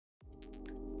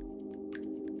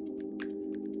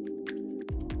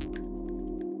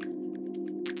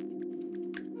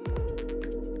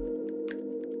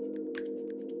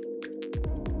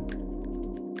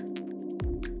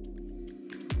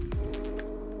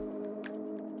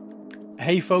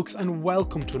Hey folks, and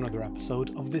welcome to another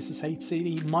episode of This is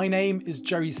HCD. My name is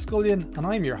Jerry Scullion and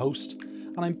I'm your host,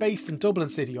 and I'm based in Dublin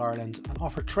City, Ireland, and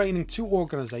offer training to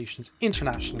organisations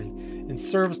internationally in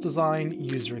service design,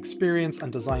 user experience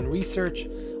and design research,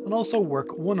 and also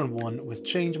work one-on-one with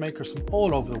change makers from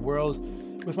all over the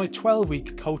world with my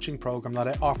 12-week coaching programme that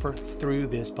I offer through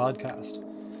this podcast.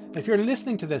 Now, if you're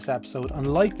listening to this episode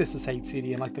and like This is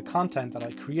HCD and like the content that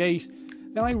I create,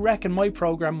 then I reckon my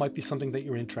program might be something that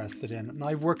you're interested in. And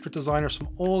I've worked with designers from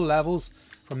all levels,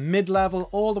 from mid-level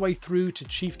all the way through to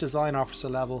chief design officer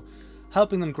level,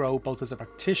 helping them grow both as a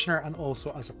practitioner and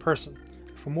also as a person.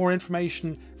 For more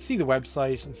information, see the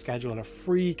website and schedule a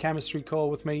free chemistry call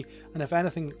with me. And if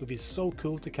anything, it would be so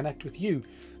cool to connect with you.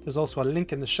 There's also a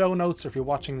link in the show notes, or if you're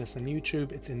watching this on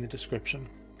YouTube, it's in the description.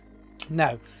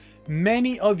 Now,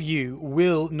 many of you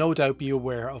will no doubt be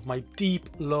aware of my deep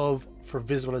love for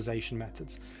visualization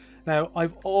methods. Now,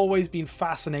 I've always been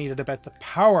fascinated about the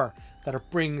power that it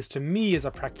brings to me as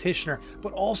a practitioner,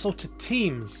 but also to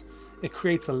teams. It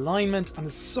creates alignment and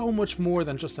is so much more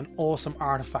than just an awesome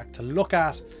artifact to look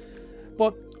at.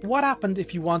 But what happened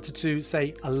if you wanted to,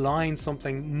 say, align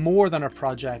something more than a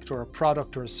project or a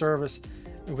product or a service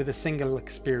with a single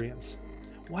experience?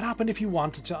 What happened if you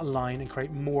wanted to align and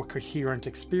create more coherent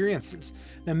experiences?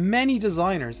 Now, many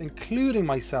designers, including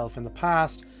myself in the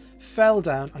past, fell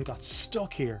down and got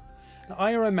stuck here. Now,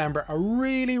 I remember a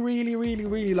really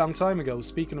long time ago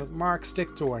speaking with Marc,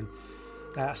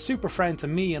 a super friend to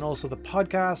me and also the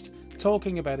podcast,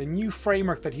 talking about a new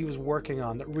framework that he was working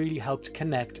on that really helped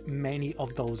connect many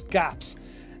of those gaps.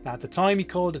 Now, at the time he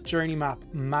called it Journey Map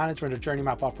Management or Journey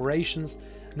Map Operations.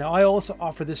 Now, I also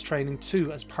offer this training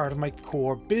too as part of my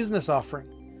core business offering.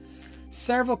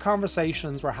 Several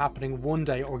conversations were happening one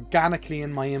day organically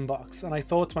in my inbox, and I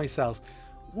thought to myself,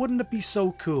 wouldn't it be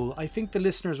so cool? I think the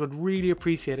listeners would really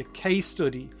appreciate a case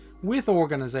study with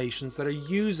organizations that are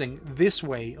using this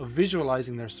way of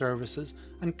visualizing their services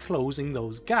and closing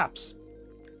those gaps.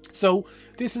 So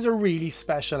this is a really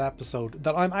special episode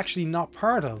that I'm actually not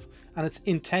part of, and it's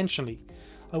intentionally.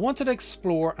 I wanted to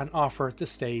explore and offer the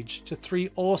stage to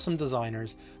three awesome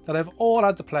designers that I've all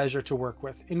had the pleasure to work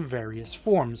with in various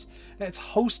forms. It's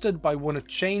hosted by one of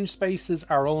Change Space's,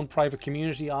 our own private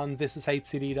community on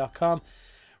thisishcd.com.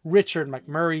 Richard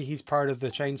McMurray, he's part of the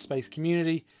Change Space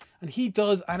community, and he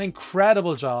does an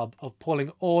incredible job of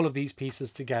pulling all of these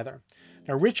pieces together.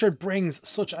 Now, Richard brings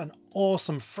such an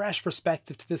awesome, fresh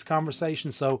perspective to this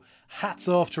conversation, so hats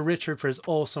off to Richard for his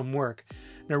awesome work.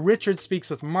 Now, Richard speaks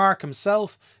with Marc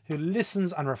himself, who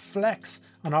listens and reflects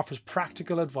and offers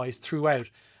practical advice throughout.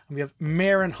 And we have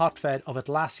Maren of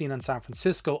Atlassian in San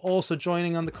Francisco also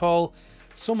joining on the call,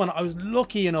 someone I was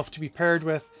lucky enough to be paired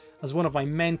with as one of my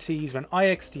mentees when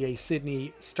IXDA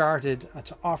Sydney started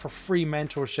to offer free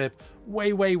mentorship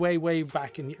way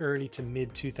back in the early to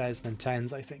mid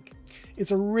 2010s, I think.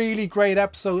 It's a really great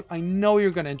episode. I know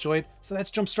you're going to enjoy it, so let's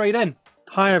jump straight in.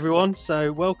 Hi everyone,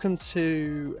 so welcome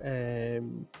to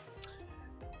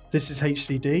This is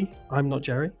HCD. I'm not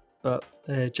Jerry, but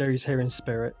Jerry's here in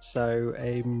spirit. So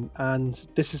and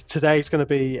today's going to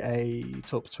be a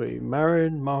talk between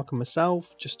Maren, Marc and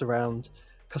myself, just around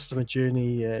customer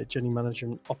journey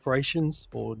management operations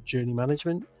or journey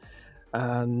management,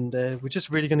 and we're just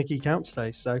really going to geek out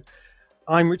today. So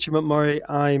I'm Richard McMurray.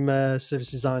 I'm a service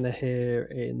designer here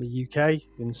in the UK,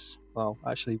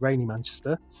 actually rainy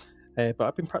Manchester, but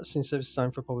I've been practicing service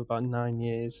design for probably about 9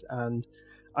 years, and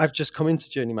I've just come into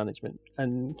journey management,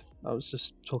 and I was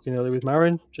just talking earlier with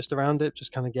Maren just around it,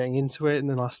 just kind of getting into it in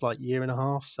the last year and a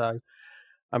half. So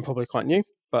I'm probably quite new,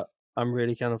 but I'm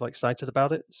really kind of excited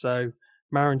about it. So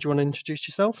Maren, do you want to introduce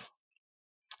yourself?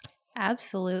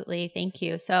 Absolutely. Thank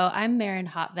you. So I'm Maren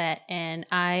Hotvet, and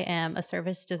I am a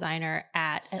service designer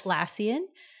at Atlassian.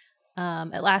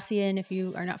 Atlassian, if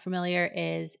you are not familiar,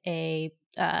 is a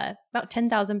about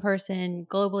 10,000 person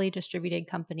globally distributed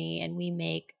company, and we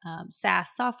make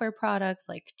SaaS software products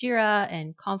like Jira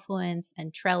and Confluence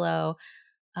and Trello.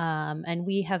 And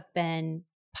we have been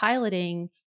piloting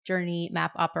journey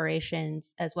map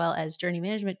operations as well as journey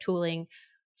management tooling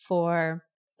for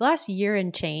the last year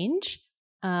and change,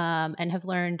 and have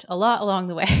learned a lot along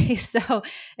the way. So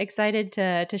excited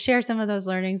to share some of those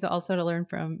learnings, but also to learn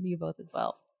from you both as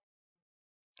well.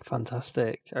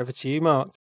 Fantastic. Over to you,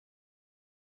 Marc.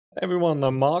 Everyone,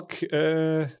 I'm Marc.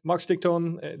 Marc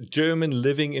Stickton, German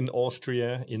living in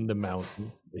Austria in the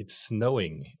mountain. It's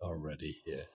snowing already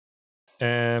here.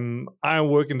 I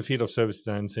work in the field of service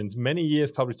design since many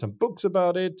years, published some books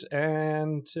about it,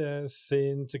 and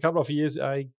since a couple of years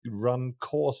I run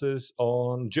courses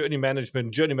on journey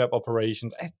management, journey map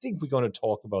operations. I think we're going to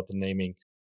talk about the naming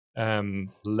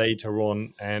later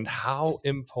on, and how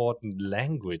important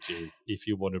language is if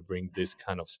you want to bring this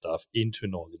kind of stuff into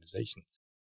an organization.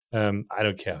 I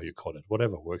don't care how you call it,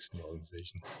 whatever works in the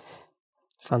organization.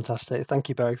 Fantastic. Thank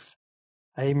you both.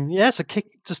 So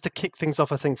just to kick things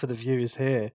off, I think for the viewers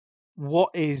here, what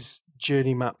is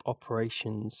journey map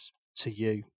operations to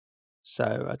you?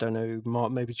 So I don't know,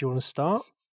 Mark, maybe do you want to start?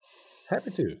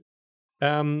 Happy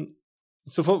to.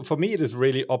 So for me, it is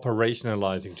really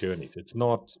operationalizing journeys. It's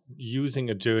not using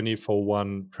a journey for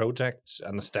one project,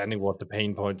 understanding what the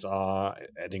pain points are,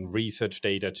 adding research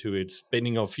data to it,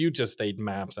 spinning off future state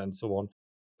maps, and so on.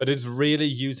 But it's really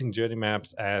using journey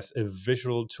maps as a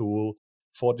visual tool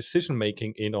for decision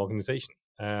making in organization.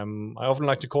 I often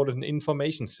like to call it an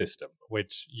information system,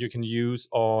 which you can use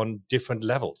on different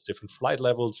levels, different flight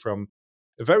levels, from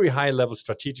a very high level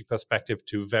strategic perspective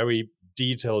to very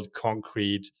detailed,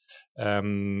 concrete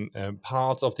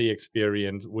parts of the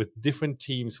experience with different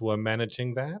teams who are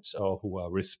managing that or who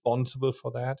are responsible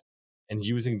for that, and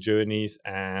using journeys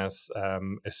as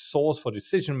a source for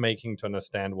decision making to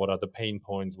understand what are the pain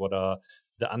points, what are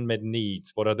the unmet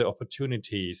needs, what are the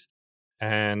opportunities,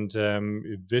 and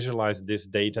visualize this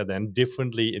data then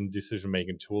differently in decision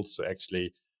making tools to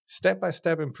actually step by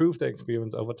step improve the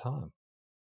experience over time.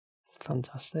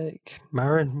 Fantastic.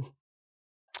 Maren?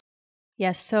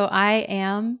 Yes, so I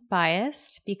am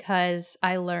biased because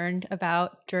I learned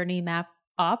about journey map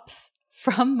ops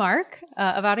from Marc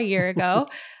about a year ago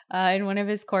in one of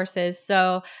his courses.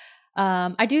 So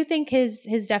I do think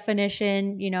his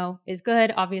definition, is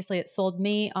good. Obviously, it sold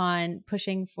me on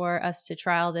pushing for us to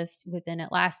trial this within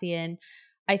Atlassian.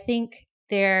 I think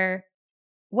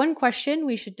one question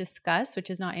we should discuss, which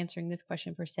is not answering this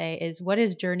question per se, is what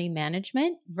is journey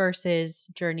management versus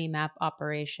journey map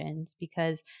operations?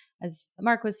 Because as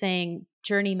Marc was saying,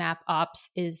 journey map ops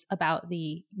is about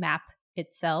the map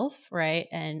itself, right?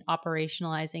 And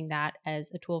operationalizing that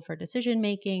as a tool for decision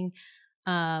making.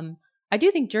 I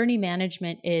do think journey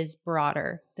management is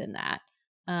broader than that.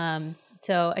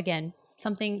 So again,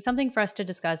 something for us to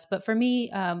discuss. But for me,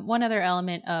 one other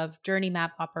element of journey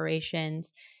map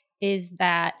operations is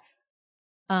that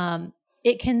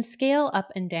it can scale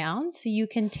up and down. So you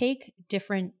can take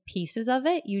different pieces of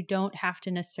it. You don't have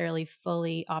to necessarily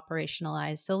fully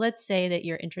operationalize. So let's say that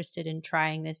you're interested in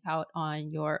trying this out on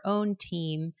your own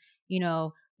team.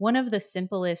 One of the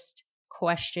simplest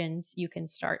questions you can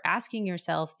start asking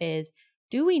yourself is,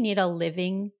 do we need a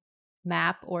living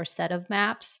map or set of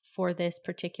maps for this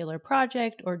particular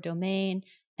project or domain?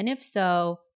 And if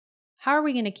so, how are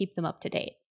we going to keep them up to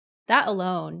date? That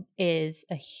alone is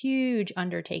a huge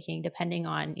undertaking depending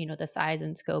on, the size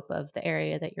and scope of the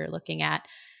area that you're looking at.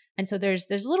 And so there's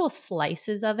little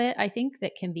slices of it, I think,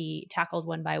 that can be tackled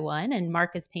one by one. And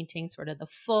Marc is painting sort of the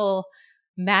full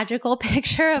magical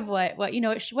picture of what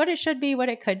it should be, what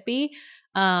it could be.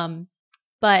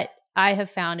 But I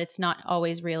have found it's not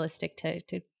always realistic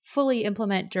to fully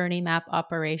implement journey map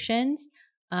operations.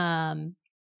 And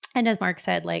as Marc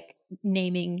said, like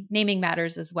naming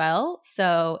matters as well.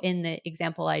 So in the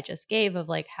example I just gave of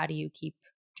like, how do you keep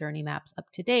journey maps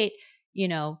up to date,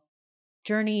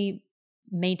 journey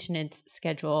maintenance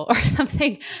schedule or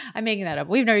something. I'm making that up.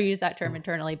 We've never used that term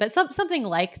internally, but something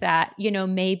like that,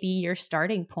 may be your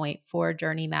starting point for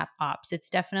journey map ops. It's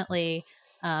definitely,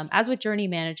 as with journey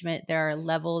management, there are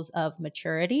levels of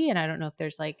maturity. And I don't know if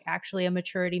there's like actually a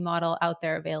maturity model out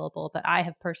there available, but I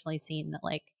have personally seen that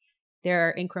like there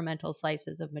are incremental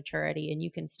slices of maturity and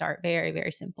you can start very,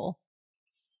 very simple.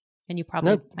 And you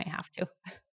probably might have to.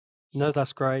 No,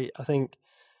 that's great. I think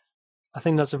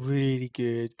that's a really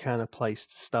good kind of place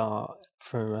to start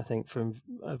from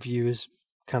a viewer's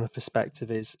kind of perspective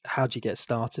is how do you get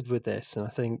started with this? And I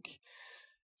think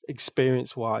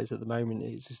experience wise at the moment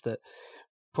is that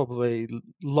probably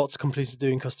lots of companies are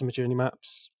doing customer journey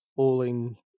maps all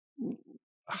in,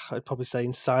 I'd probably say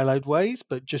in siloed ways,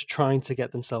 but just trying to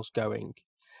get themselves going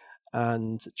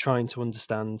and trying to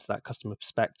understand that customer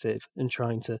perspective and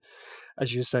trying to,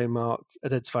 as you were saying, Marc,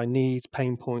 identify needs,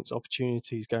 pain points,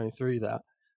 opportunities going through that.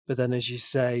 But then, as you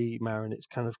say, Maren, it's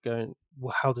kind of going,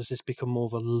 well, how does this become more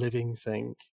of a living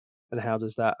thing? And how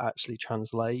does that actually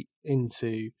translate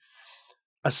into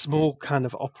a small kind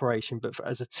of operation, but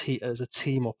as a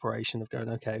team operation of going,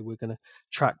 okay, we're going to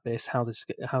track this. How's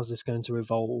this going to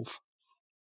evolve?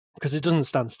 Because it doesn't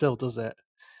stand still, does it?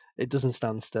 It doesn't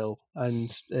stand still,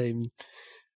 and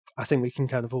I think we can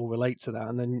kind of all relate to that,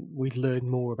 and then we learn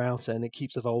more about it, and it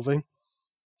keeps evolving.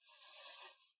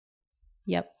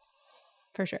 Yep,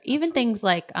 for sure. Even things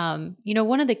like,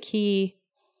 one of the key,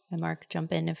 and Marc,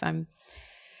 jump in if I'm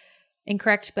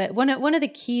incorrect, but one of the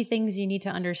key things you need to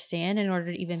understand in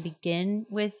order to even begin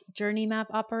with journey map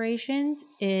operations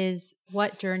is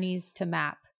what journeys to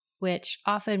map, which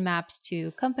often maps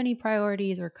to company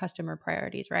priorities or customer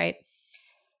priorities, right?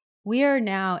 We are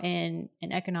now in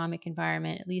an economic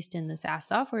environment, at least in the SaaS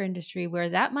software industry, where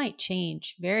that might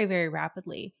change very, very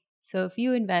rapidly. So if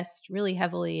you invest really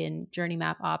heavily in journey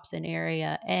map ops in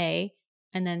area A,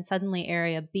 and then suddenly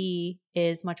area B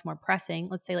is much more pressing,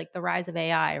 let's say like the rise of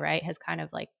AI, right, has kind of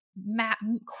like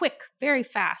quick, very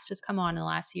fast has come on in the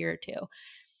last year or two.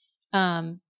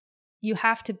 You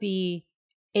have to be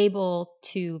able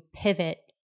to pivot,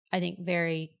 I think,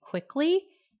 very quickly.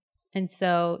 And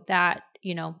so that,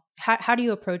 how do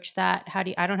you approach that?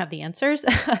 I don't have the answers.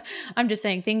 I'm just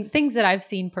saying things that I've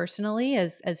seen personally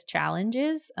as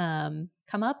challenges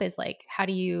come up is like, how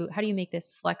do you make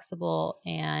this flexible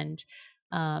and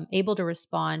able to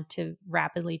respond to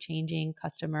rapidly changing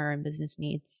customer and business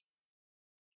needs?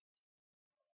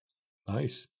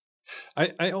 Nice.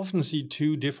 I often see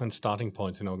two different starting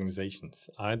points in organizations.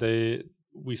 Either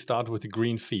we start with the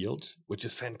green field, which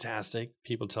is fantastic.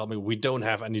 People tell me we don't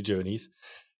have any journeys.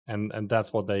 And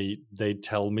that's what they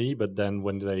tell me. But then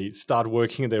when they start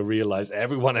working and they realize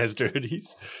everyone has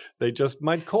journeys, they just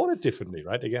might call it differently,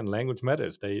 right? Again, language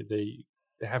matters. They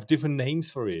have different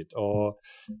names for it, or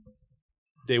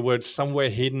they were somewhere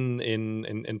hidden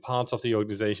in parts of the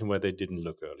organization where they didn't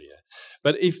look earlier.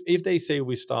 But if they say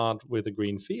we start with a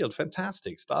green field,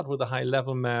 fantastic. Start with a high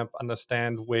level map,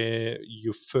 understand where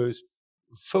your first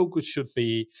focus should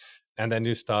be, and then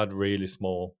you start really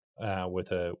small with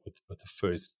the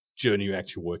first journey you're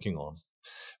actually working on.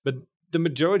 But the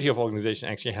majority of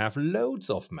organizations actually have loads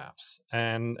of maps,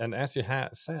 and as you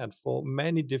said, for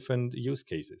many different use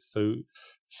cases. So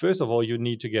first of all, you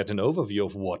need to get an overview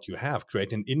of what you have,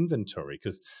 create an inventory,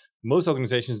 because most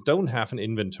organizations don't have an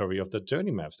inventory of the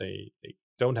journey maps. They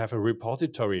don't have a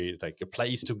repository, like a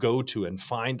place to go to and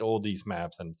find all these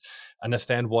maps and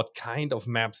understand what kind of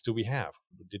maps do we have.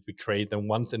 Did we create them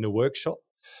once in a workshop?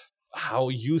 How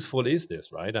useful is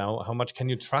this, right? How much can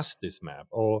you trust this map?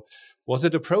 Or was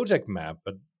it a project map,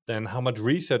 but then how much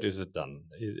research is it done?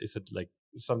 Is it like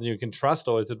something you can trust,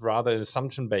 or is it rather an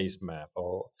assumption-based map?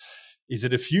 Or is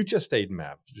it a future state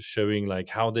map showing like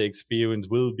how the experience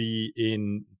will be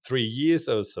in 3 years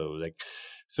or so?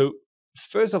 So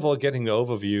first of all, getting an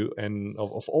overview and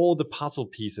of all the puzzle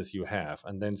pieces you have,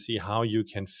 and then see how you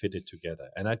can fit it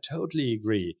together. And I totally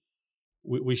agree.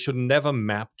 We should never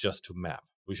map just to map.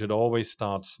 We should always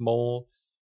start small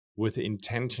with the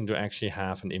intention to actually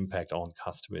have an impact on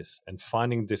customers, and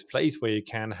finding this place where you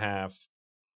can have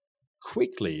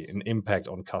quickly an impact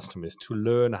on customers to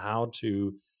learn how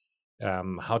to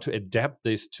adapt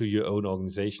this to your own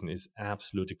organization is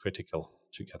absolutely critical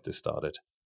to get this started.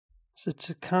 So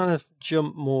to kind of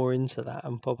jump more into that,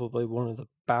 and probably one of the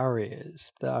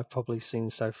barriers that I've probably seen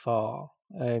so far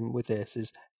with this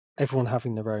is everyone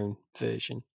having their own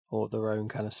version or their own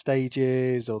kind of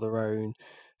stages or their own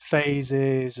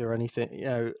phases or anything.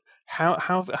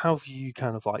 How have you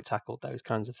kind of like tackled those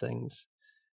kinds of things?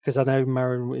 Because I know,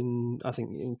 Maren, I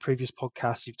think in previous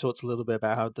podcasts, you've talked a little bit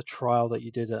about how the trial that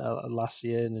you did at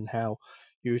Atlassian and how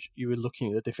you were looking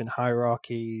at the different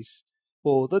hierarchies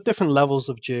or the different levels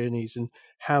of journeys and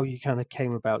how you kind of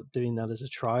came about doing that as a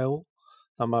trial.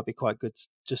 That might be quite good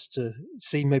just to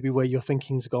see maybe where your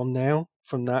thinking's gone now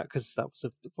from that, because that was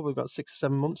probably about 6 or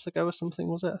 7 months ago or something,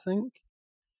 was it, I think?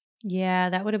 Yeah,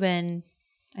 that would have been,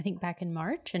 I think, back in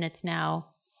March, and it's now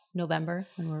November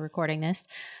when we're recording this.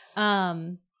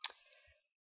 Keen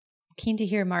to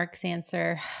hear Marc's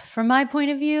answer. From my point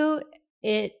of view,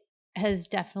 it has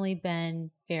definitely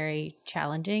been very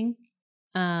challenging.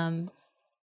 The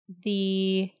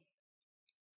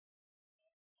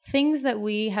things that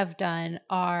we have done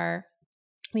are,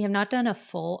 we have not done a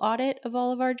full audit of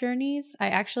all of our journeys. I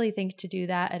actually think to do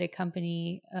that at a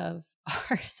company of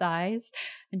our size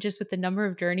and just with the number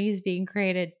of journeys being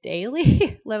created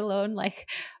daily, let alone like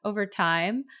over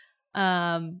time,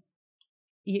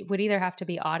 it would either have to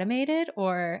be automated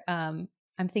or I'm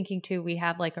thinking too, we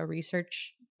have like a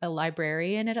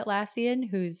librarian at Atlassian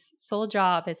whose sole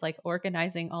job is like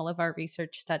organizing all of our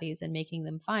research studies and making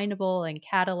them findable and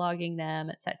cataloging them,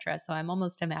 etc. So I'm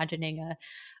almost imagining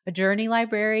a journey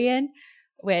librarian,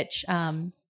 which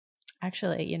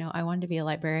actually, I wanted to be a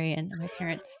librarian. My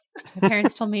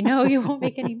parents told me, no, you won't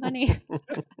make any money.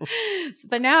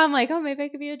 But now I'm like, oh, maybe I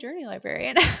could be a journey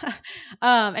librarian.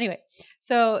 Anyway,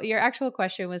 so your actual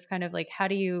question was kind of like, how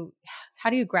do you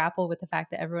grapple with the fact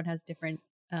that everyone has different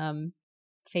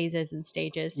phases and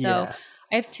stages? So Yeah.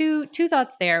 I have two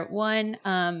thoughts there. One,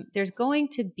 there's going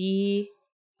to be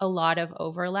a lot of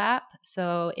overlap.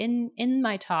 So in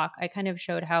my talk, I kind of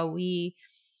showed how we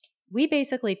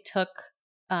basically took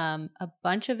a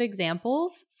bunch of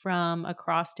examples from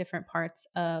across different parts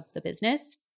of the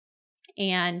business,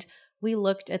 and we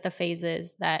looked at the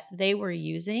phases that they were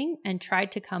using and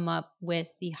tried to come up with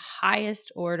the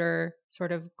highest order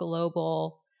sort of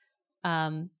global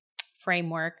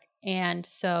framework. And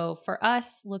so for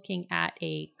us, looking at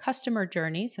a customer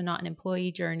journey, so not an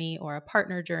employee journey or a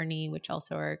partner journey, which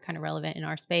also are kind of relevant in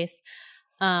our space,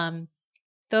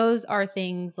 those are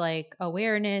things like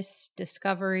awareness,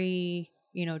 discovery,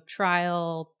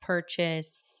 trial,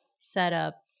 purchase,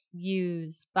 setup,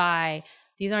 use, buy.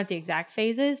 These aren't the exact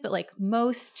phases, but like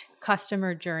most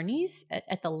customer journeys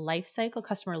at the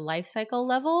customer life cycle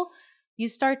level, you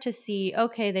start to see,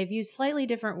 okay, they've used slightly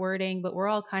different wording, but we're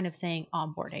all kind of saying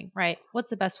onboarding, right?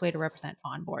 What's the best way to represent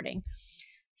onboarding?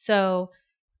 So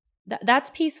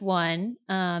that's piece one,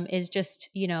 is just,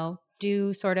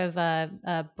 do sort of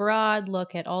a broad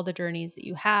look at all the journeys that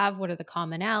you have. What are the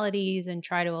commonalities, and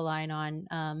try to align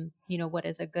on, what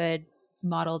is a good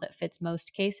model that fits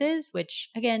most cases, which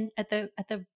again, at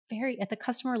the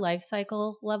customer life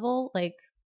cycle level, like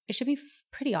it should be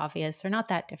pretty obvious. They're not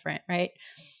that different, right?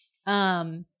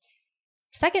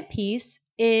 Second piece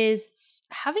is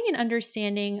having an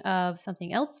understanding of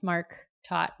something else Marc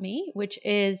taught me, which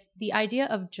is the idea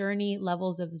of journey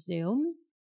levels of Zoom.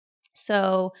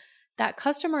 So that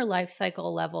customer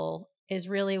lifecycle level is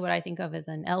really what I think of as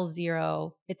an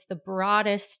L0. It's the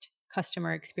broadest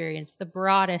customer experience, the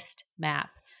broadest map.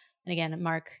 And again,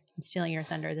 Marc, I'm stealing your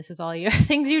thunder. This is all your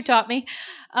things you taught me.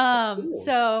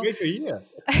 So Great to hear.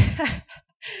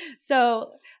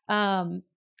 So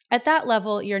at that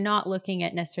level, you're not looking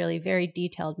at necessarily very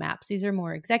detailed maps. These are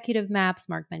more executive maps.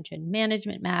 Marc mentioned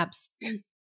management maps.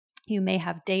 You may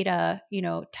have data,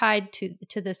 tied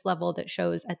to this level that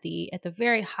shows at the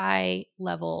very high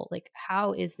level, like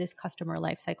how is this customer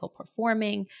lifecycle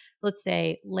performing? Let's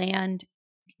say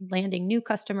landing new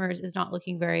customers is not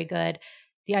looking very good.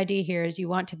 The idea here is you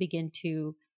want to begin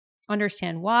to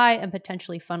understand why and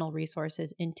potentially funnel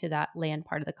resources into that land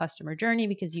part of the customer journey,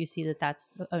 because you see that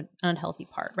that's an unhealthy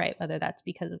part, right? Whether that's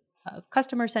because of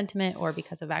customer sentiment or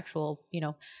because of actual,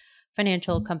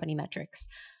 financial company metrics.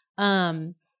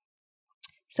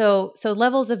 So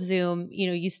levels of Zoom,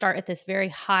 you start at this very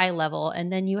high level,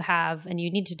 and then you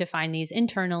need to define these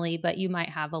internally, but you might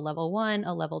have a level 1,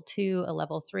 a level 2, a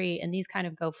level 3, and these kind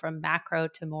of go from macro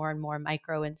to more and more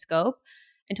micro in scope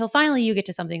until finally you get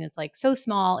to something that's like so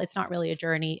small, it's not really a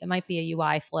journey. It might be a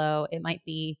UI flow. It might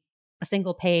be a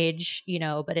single page,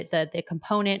 but the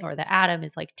component or the atom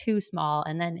is like too small,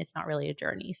 and then it's not really a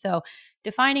journey. So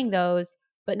defining those,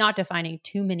 but not defining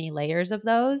too many layers of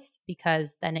those,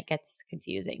 because then it gets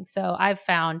confusing. So I've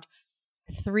found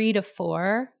 3 to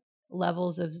 4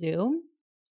 levels of Zoom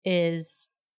is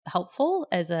helpful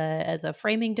as a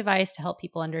framing device to help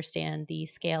people understand the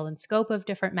scale and scope of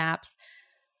different maps.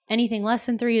 Anything less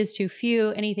than 3 is too few.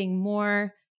 Anything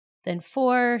more than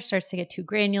 4 starts to get too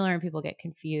granular and people get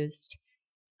confused.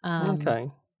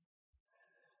 Okay.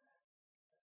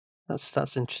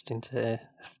 That's interesting to hear.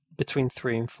 Between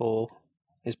 3 and 4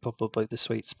 is probably the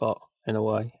sweet spot in a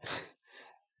way.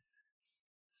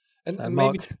 And, So, and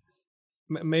Marc,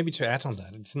 maybe to add on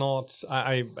that, it's not.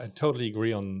 I totally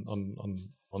agree on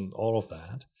all of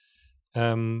that.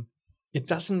 It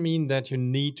doesn't mean that you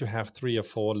need to have 3 or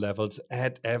 4 levels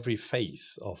at every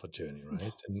phase of a journey,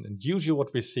 right? And usually,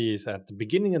 what we see is at the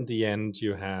beginning and the end,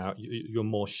 you're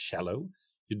more shallow.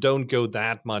 You don't go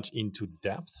that much into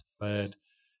depth, but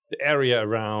the area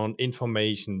around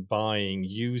information, buying,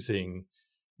 using,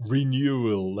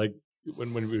 renewal, like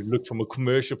when we look from a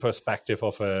commercial perspective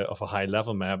of a high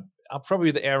level map, are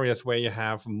probably the areas where you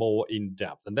have more in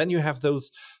depth. And then you have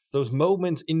those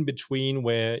moments in between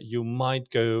where you might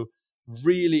go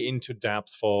really into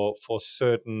depth for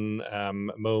certain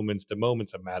moments, the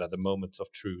moments that matter, the moments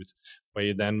of truth, where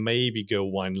you then maybe go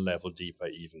one level deeper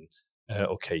even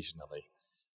occasionally.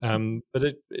 But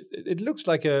it looks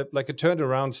like a turned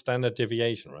around standard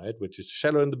deviation, right? Which is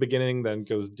shallow in the beginning, then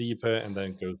goes deeper, and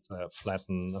then goes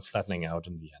flattening out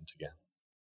in the end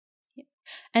again.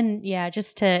 And yeah,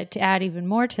 just to add even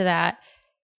more to that,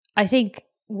 I think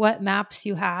what maps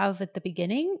you have at the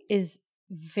beginning is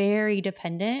very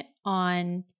dependent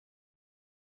on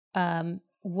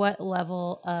what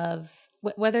level of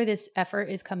whether this effort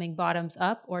is coming bottoms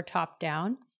up or top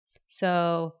down.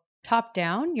 So top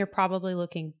down, you're probably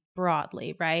looking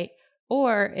broadly, right?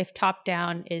 Or if top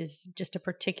down is just a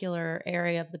particular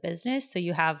area of the business, so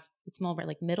it's more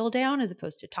like middle down as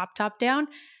opposed to top down,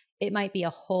 it might be a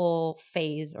whole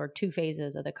phase or 2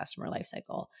 phases of the customer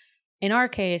lifecycle. in our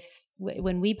case,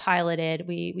 when we piloted,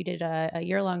 we did a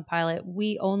year-long pilot.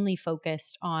 We only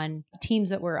focused on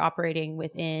teams that were operating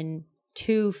within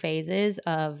 2 phases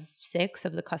of 6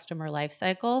 of the customer life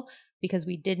cycle, because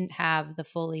we didn't have the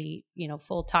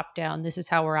full top down, this is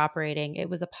how we're operating. It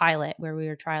was a pilot where we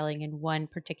were trialing in one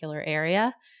particular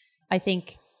area. I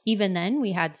think even then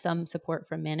we had some support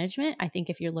from management. I think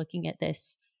if you're looking at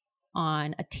this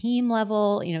on a team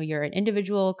level, you're an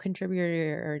individual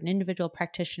contributor or an individual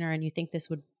practitioner and you think this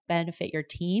would benefit your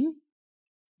team,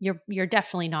 you're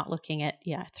definitely not looking at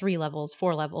 3 levels,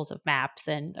 4 levels of maps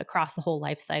and across the whole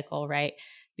life cycle, right?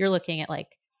 You're looking at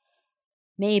like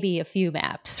maybe a few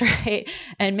maps, right?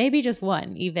 And maybe just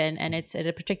one even, and it's at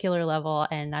a particular level,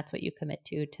 and that's what you commit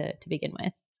to begin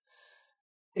with.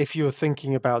 If you're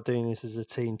thinking about doing this as a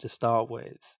team to start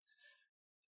with,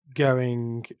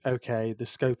 going, okay, the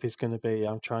scope is going to be,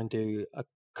 I'm trying to do a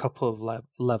couple of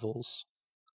levels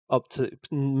up to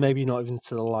maybe not even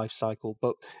to the life cycle,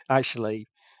 but actually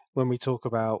when we talk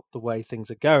about the way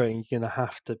things are going, you're going to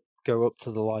have to go up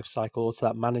to the life cycle or to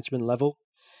that management level,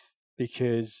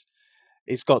 because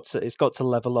it's got to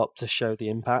level up to show the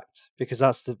impact, because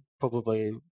that's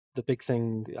probably the big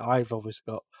thing I've always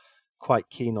got quite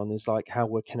keen on, is like how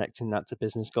we're connecting that to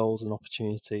business goals and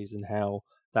opportunities, and how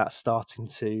that's starting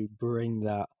to bring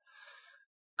that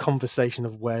conversation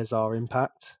of where's our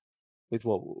impact with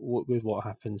what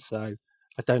happens. So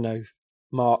I don't know,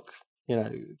 Mark,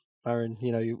 Maren,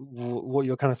 what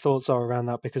your kind of thoughts are around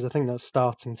that, because I think I'm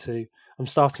starting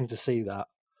to see that.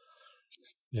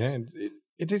 Yeah,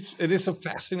 it is so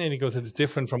fascinating because it's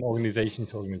different from organization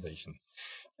to organization.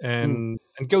 And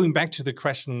going back to the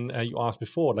question you asked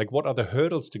before, like what are the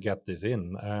hurdles to get this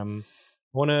in?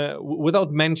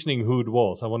 Without mentioning who it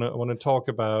was, I want to talk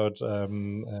about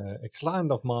a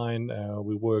client of mine.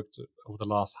 We worked over the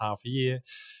last half a year,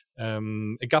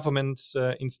 a government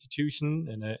institution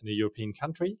in a European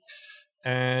country,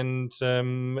 and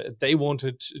they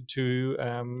wanted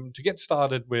to get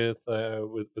started with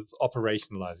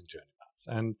operationalizing journey maps.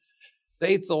 And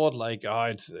they thought like,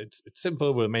 it's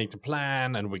simple. We'll make the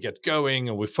plan and we get going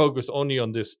and we focus only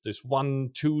on this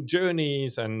 1-2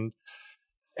 journeys. And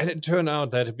it turned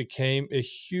out that it became a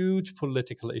huge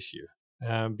political issue,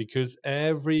 because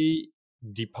every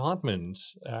department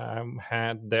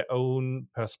had their own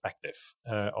perspective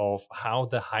of how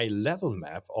the high level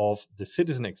map of the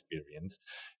citizen experience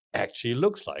actually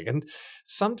looks like. And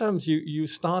sometimes you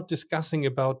start discussing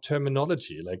about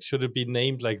terminology, like should it be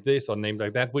named like this or named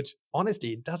like that, which honestly,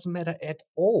 it doesn't matter at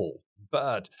all.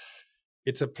 But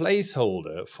it's a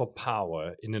placeholder for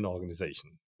power in an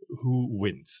organization. Who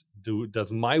wins?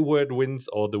 Does my word wins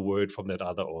or the word from that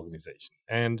other organization?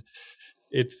 And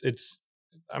it's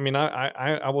I mean,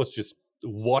 I was just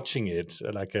watching it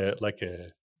like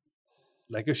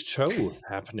a show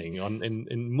happening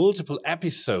in multiple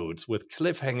episodes with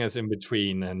cliffhangers in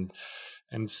between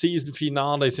and season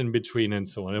finales in between and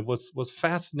so on. It was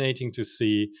fascinating to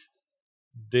see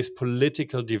this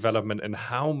political development and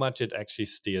how much it actually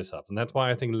steers up. And that's why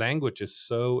I think language is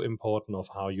so important of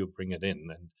how you bring it in.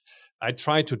 And I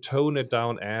try to tone it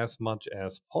down as much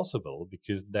as possible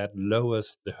because that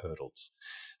lowers the hurdles.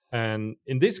 And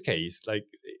in this case, like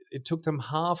it took them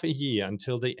half a year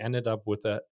until they ended up with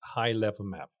a high level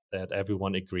map that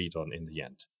everyone agreed on in the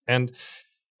end. And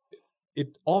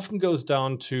it often goes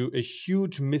down to a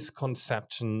huge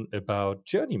misconception about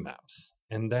journey maps.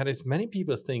 And that is, many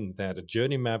people think that a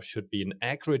journey map should be an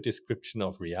accurate description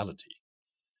of reality.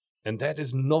 And that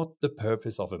is not the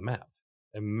purpose of a map.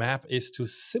 A map is to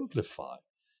simplify,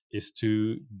 is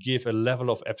to give a level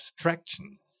of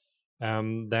abstraction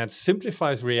that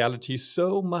simplifies reality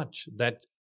so much that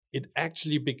it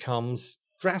actually becomes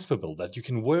graspable, that you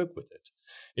can work with it.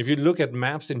 If you look at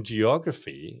maps in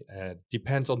geography,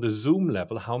 depends on the zoom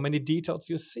level, how many details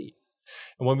you see.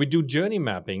 And when we do journey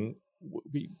mapping,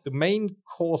 the main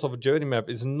cause of a journey map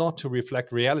is not to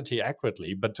reflect reality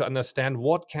accurately, but to understand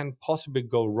what can possibly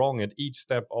go wrong at each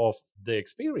step of the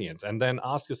experience. And then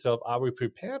ask yourself, are we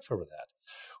prepared for that?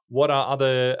 What are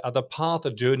other paths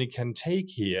a journey can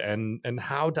take here? And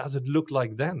how does it look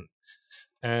like then?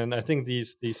 And I think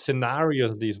these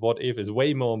scenarios, these what if, is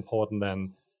way more important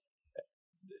than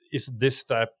is this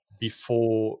step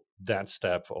before that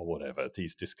step or whatever.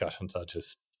 These discussions are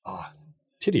just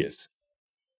tedious.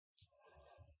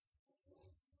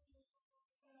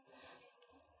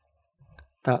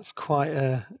 That's quite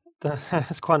an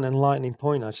enlightening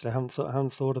point, actually. I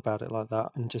haven't thought about it like that,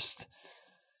 and just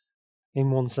in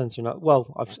one sense or not.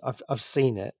 Well, I've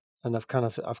seen it, and I've kind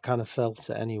of felt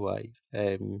it anyway,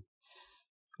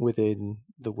 within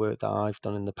the work that I've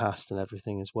done in the past and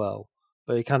everything as well.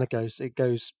 but it kind of goes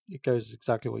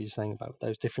exactly what you're saying about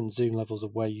those different zoom levels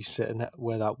of where you sit and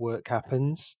where that work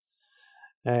happens.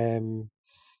 But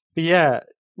yeah,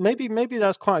 maybe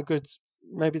that's quite a good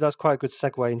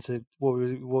segue into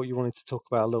what you wanted to talk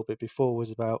about a little bit before,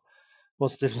 was about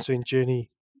what's the difference between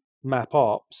journey map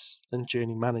ops and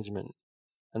journey management,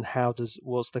 and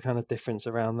what's the kind of difference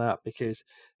around that, because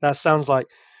that sounds like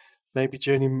maybe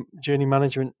journey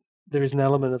management, there is an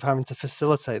element of having to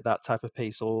facilitate that type of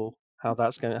piece, or how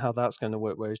that's going to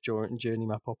work, whereas journey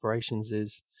map operations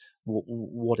is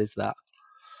what is that?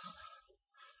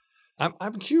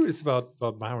 I'm curious about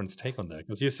Maren's take on that,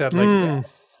 because you said like, yeah,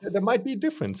 there might be a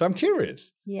difference. I'm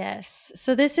curious. Yes.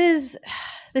 So this is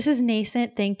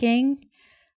nascent thinking.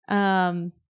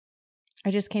 I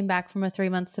just came back from a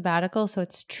 3-month sabbatical, so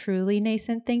it's truly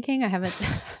nascent thinking. I haven't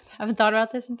haven't thought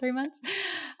about this in 3 months.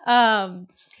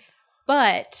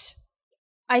 But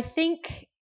I think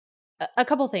a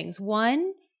couple things.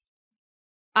 One,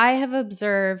 I have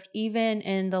observed, even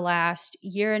in the last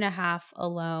year and a half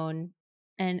alone,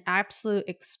 an absolute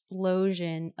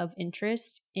explosion of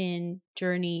interest in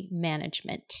journey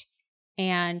management.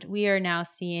 And we are now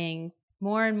seeing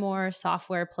more and more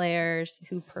software players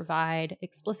who provide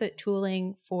explicit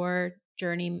tooling for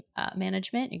journey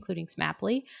management, including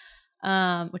Smaply,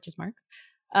 which is Marc's,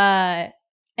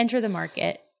 enter the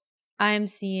market. I'm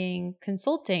seeing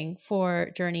consulting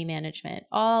for journey management.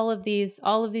 All of these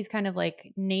kind of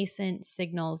like nascent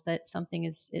signals that something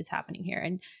is happening here.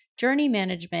 And journey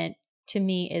management to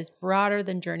me is broader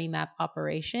than journey map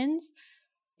operations.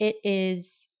 It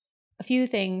is a few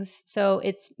things. So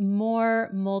it's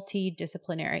more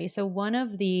multidisciplinary. So one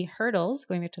of the hurdles,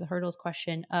 going back to the hurdles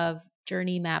question of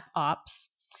journey map ops,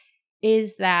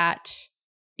 is that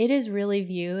it is really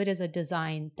viewed as a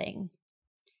design thing.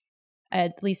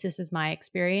 At least this is my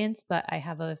experience, but I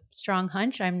have a strong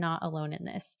hunch I'm not alone in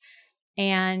this.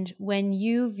 And when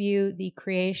you view the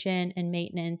creation and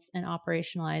maintenance and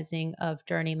operationalizing of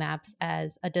journey maps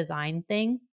as a design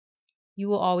thing, you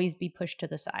will always be pushed to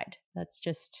the side. That's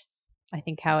just, I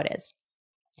think, how it is.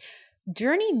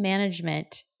 Journey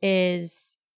management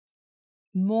is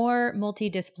more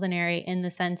multidisciplinary in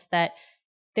the sense that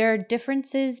there are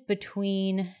differences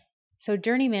between, so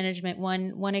journey management,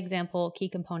 one example, key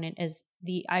component is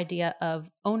the idea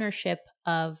of ownership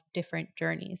of different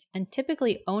journeys. And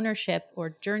typically ownership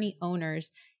or journey owners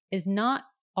is not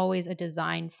always a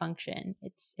design function.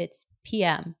 It's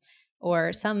PM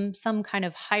or some kind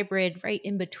of hybrid right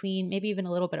in between, maybe even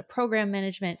a little bit of program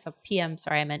management. So PM,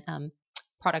 sorry, I meant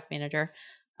product manager.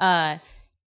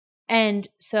 And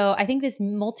so I think this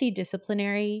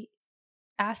multidisciplinary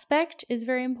aspect is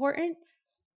very important.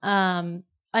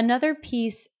 Another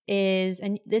piece is,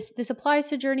 and this applies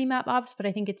to journey map ops, but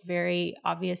I think it's very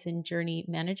obvious in journey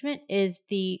management, is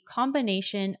the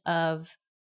combination of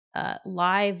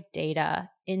live data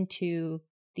into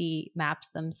the maps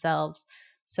themselves.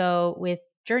 So with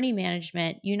journey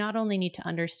management, you not only need to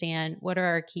understand what are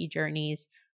our key journeys,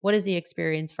 what is the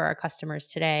experience for our customers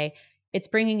today, it's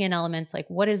bringing in elements like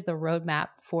what is the roadmap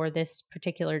for this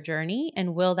particular journey,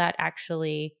 and will that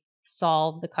actually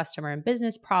solve the customer and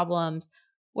business problems?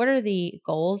 What are the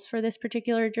goals for this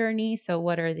particular journey? So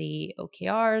what are the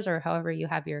OKRs, or however you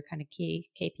have your kind of key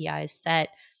KPIs set?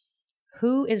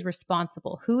 Who is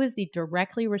responsible? Who is the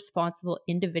directly responsible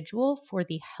individual for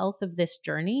the health of this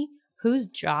journey? Whose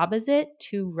job is it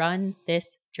to run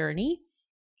this journey?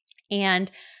 And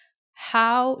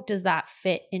how does that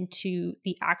fit into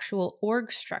the actual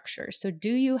org structure? So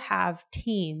do you have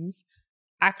teams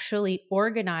actually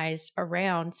organized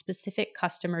around specific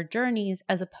customer journeys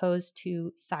as opposed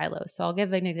to silos? So I'll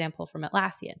give an example from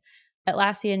Atlassian.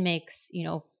 Atlassian makes,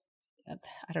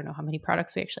 I don't know how many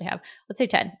products we actually have. Let's say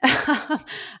 10. I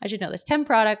should know this. 10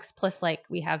 products, plus like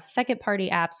we have second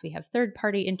party apps, we have third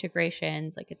party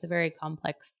integrations. Like it's a very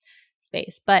complex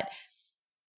space. But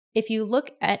if you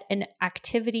look at an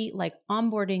activity like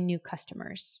onboarding new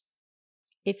customers,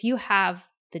 if you have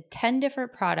the 10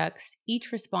 different products,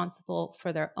 each responsible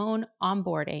for their own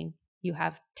onboarding, you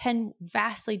have 10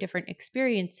 vastly different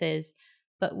experiences.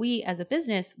 But we as a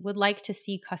business would like to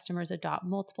see customers adopt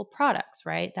multiple products,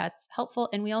 right? That's helpful.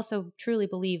 And we also truly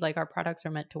believe like our products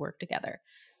are meant to work together.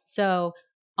 So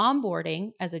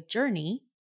onboarding as a journey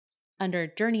under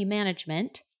journey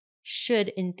management should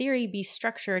in theory be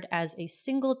structured as a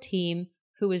single team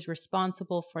who is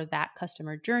responsible for that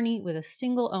customer journey with a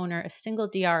single owner, a single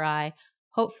DRI,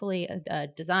 hopefully a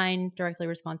design directly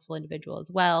responsible individual as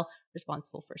well,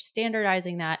 responsible for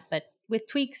standardizing that, but with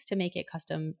tweaks to make it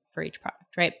custom for each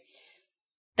product, right?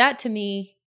 That to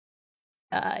me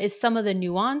is some of the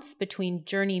nuance between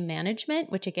journey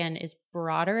management, which again is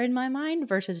broader in my mind,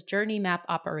 versus journey map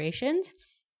operations,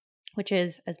 which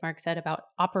is, as Marc said, about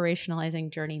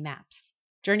operationalizing journey maps.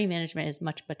 Journey management is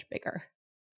much, much bigger.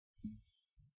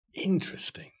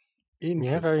 Interesting.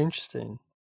 Yeah, very interesting.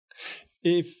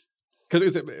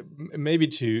 Because maybe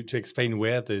to explain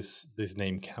where this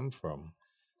name came from.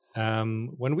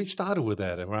 When we started with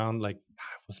that around it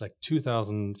was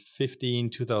 2015,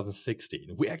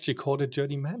 2016, we actually called it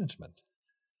journey management.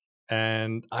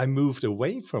 And I moved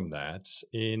away from that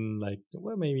in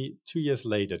maybe 2 years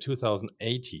later,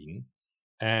 2018,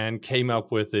 and came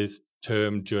up with this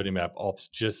term journey map ops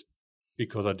just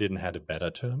because I didn't have a better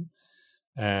term.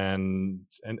 And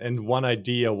one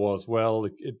idea was, well,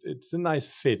 it's a nice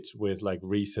fit with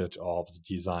research ops,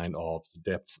 design ops,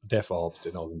 dev ops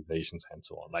in organizations and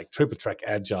so on. Like triple track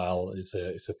agile is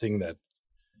a thing that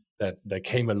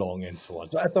came along and so on.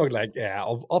 So I thought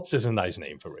ops is a nice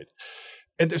name for it.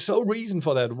 And the sole reason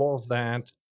for that was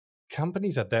that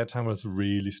companies at that time was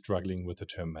really struggling with the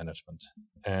term management.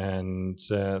 And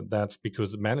that's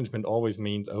because management always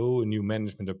means, a new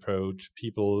management approach.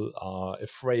 People are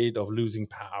afraid of losing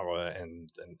power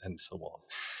and so on.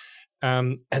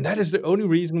 And that is the only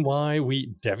reason why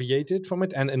we deviated from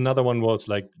it. And another one was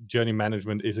journey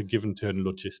management is a given term in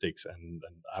logistics. And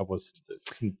I was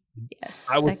Yes,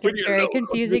 I was that gets very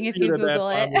confusing if you Google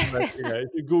it. If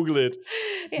you Google it,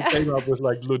 yeah. we came up with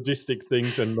logistic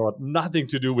things and nothing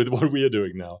to do with what we are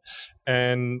doing now.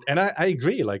 And I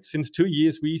agree. Since 2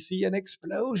 years, we see an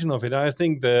explosion of it. I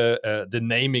think the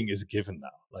naming is given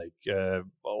now.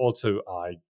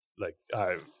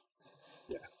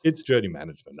 It's journey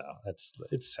management now.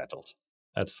 It's settled.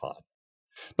 That's fine.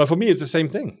 But for me, it's the same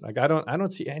thing. I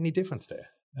don't see any difference there.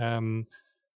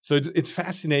 So it's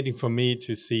fascinating for me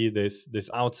to see this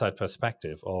outside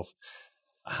perspective of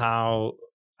how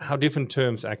different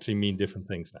terms actually mean different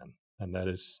things then. And that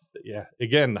is,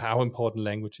 again, how important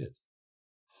language is.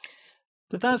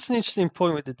 But that's an interesting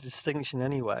point with the distinction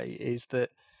anyway, is that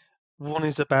one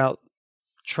is about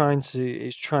trying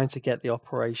to get the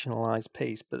operationalized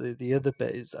piece, but the other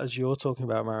bit is, as you're talking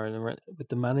about, Maren, with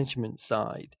the management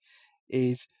side,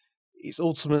 is it's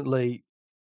ultimately,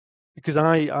 because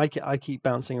I keep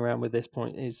bouncing around with this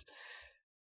point, is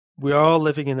we are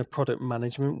living in a product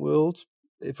management world,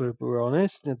 if we're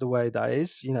honest, in the way that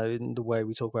is, in the way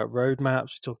we talk about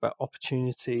roadmaps, we talk about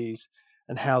opportunities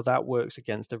and how that works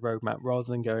against a roadmap,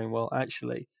 rather than going, well,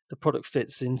 actually, the product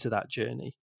fits into that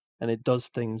journey and it does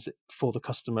things for the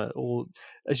customer. Or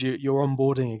as your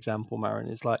onboarding example, Maren,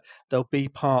 is there'll be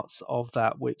parts of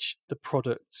that which the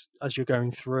product, as you're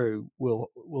going through, will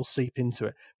seep into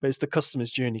it, but it's the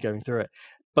customer's journey going through it.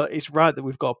 But it's right that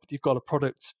you've got a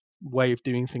product way of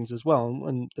doing things as well,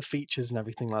 and the features and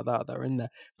everything like that are in there,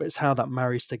 but it's how that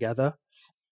marries together.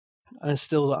 And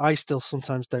I still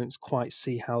sometimes don't quite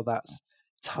see how that's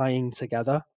tying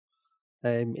together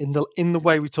in the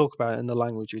way we talk about it, in the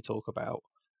language we talk about,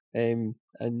 and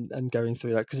going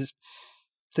through that, because it's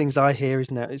things I hear is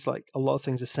now, it's a lot of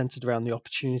things are centered around the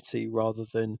opportunity rather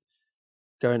than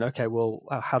going, okay, well,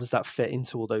 how does that fit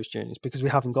into all those journeys, because we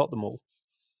haven't got them all.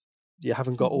 You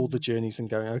haven't got all the journeys and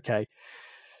going, okay,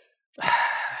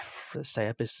 let's say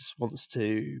a business wants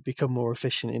to become more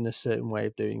efficient in a certain way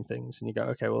of doing things, and you go,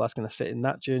 okay, well, that's going to fit in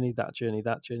that journey, that journey,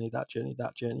 that journey, that journey,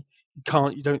 that journey.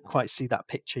 You don't quite see that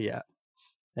picture yet.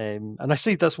 And I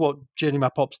see that's what Journey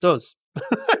Map Ops does.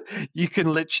 You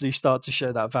can literally start to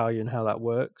show that value and how that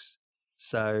works.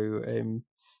 So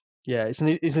it's an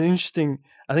interesting.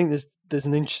 I think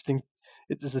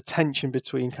there's a tension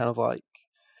between kind of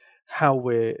how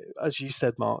we're, as you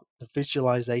said, Marc, the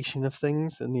visualization of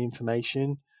things and the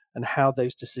information and how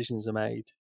those decisions are made.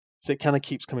 So it kind of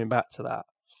keeps coming back to that.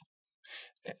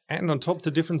 And on top,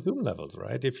 the different zoom levels,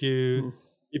 right? If you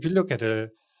look at a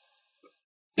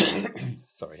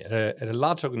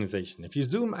large organization, if you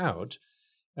zoom out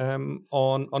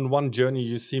on one journey,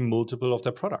 you see multiple of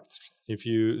their products. If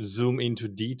you zoom into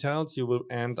details, you will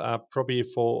end up probably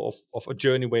of a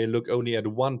journey where you look only at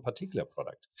one particular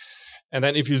product. And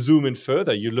then if you zoom in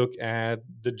further, you look at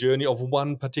the journey of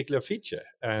one particular feature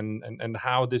and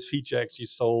how this feature actually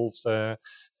solves a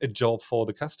job for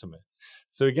the customer.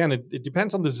 So again, it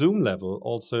depends on the zoom level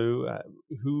also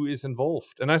who is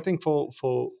involved. And I think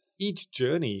for each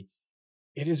journey,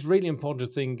 it is really important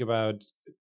to think about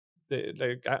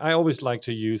I always like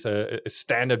to use a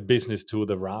standard business tool,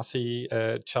 the RASI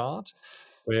chart,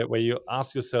 where you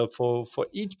ask yourself for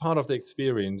each part of the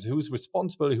experience, who's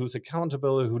responsible, who's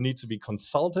accountable, who needs to be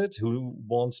consulted, who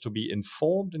wants to be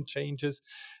informed in changes.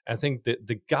 I think that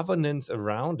the governance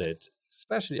around it,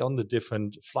 especially on the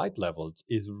different flight levels,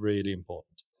 is really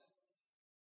important.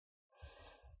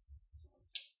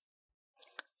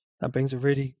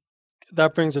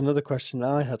 That brings another question that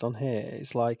I had on here.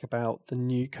 It's like about the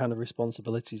new kind of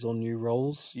responsibilities or new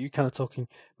roles. You kind of talking,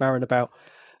 Maren, about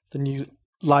the new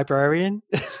librarian,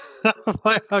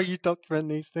 like how you document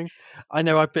these things. I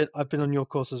know I've been on your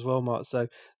course as well, Mark. So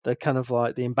they're kind of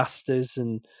like the ambassadors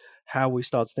and how we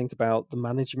start to think about the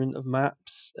management of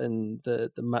maps and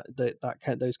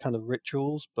those kind of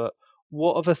rituals. But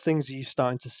what other things are you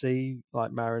starting to see,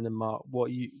 like Maren and Mark?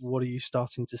 What are you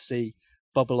starting to see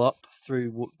bubble up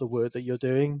through the work that you're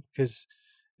doing? Because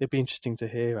it'd be interesting to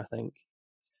hear, I think.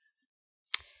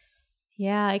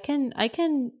 Yeah, I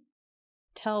can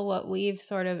tell what we've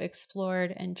sort of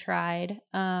explored and tried.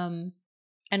 And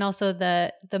also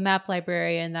the map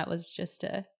librarian, that was just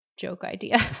a joke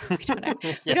idea. we don't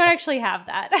we don't actually have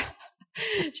that.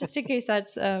 Just in case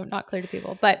that's not clear to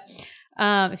people. But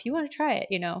if you want to try it,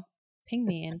 ping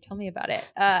me and tell me about it.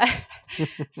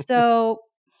 So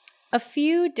a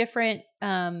few different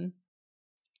actually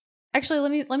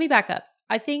let me back up.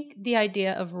 I think the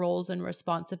idea of roles and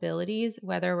responsibilities,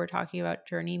 whether we're talking about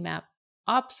journey map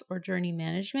ops or journey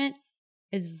management,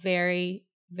 is very,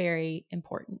 very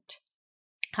important.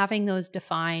 Having those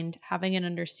defined, having an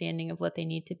understanding of what they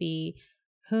need to be,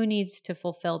 who needs to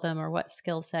fulfill them, or what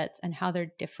skill sets, and how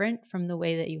they're different from the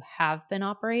way that you have been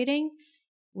operating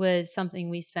was something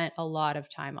we spent a lot of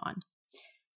time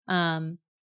on.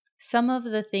 Some of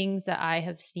the things that I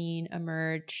have seen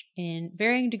emerge in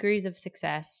varying degrees of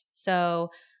success.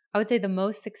 So I would say the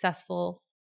most successful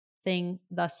thing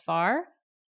thus far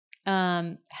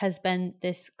has been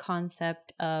this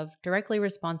concept of directly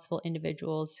responsible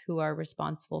individuals who are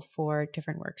responsible for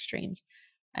different work streams.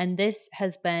 And this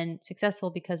has been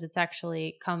successful because it's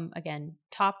actually come, again,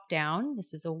 top down.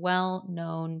 This is a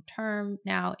well-known term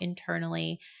now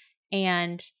internally.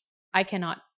 And I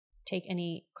cannot take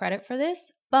any credit for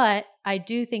this, but I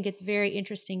do think it's very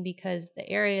interesting because the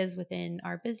areas within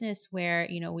our business where,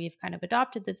 we've kind of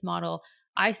adopted this model,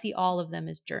 I see all of them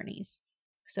as journeys.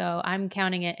 So I'm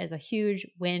counting it as a huge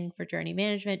win for journey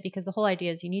management because the whole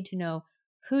idea is you need to know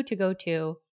who to go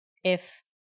to if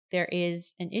there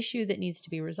is an issue that needs to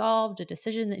be resolved, a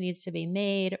decision that needs to be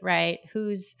made, right?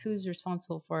 Who's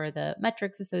responsible for the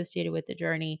metrics associated with the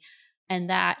journey. And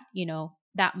that,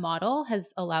 that model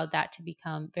has allowed that to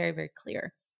become very, very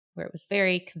clear, where it was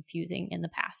very confusing in the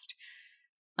past.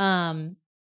 At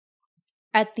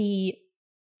the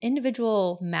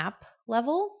individual map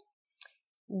level,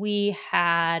 we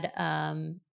had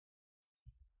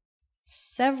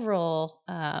several,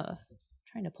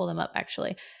 trying to pull them up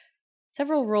actually,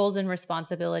 several roles and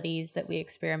responsibilities that we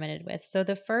experimented with. So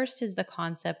the first is the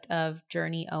concept of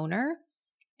journey owner.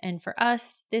 And for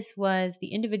us, this was the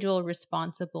individual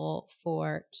responsible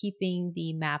for keeping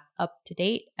the map up to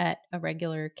date at a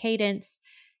regular cadence.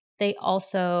 They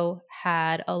also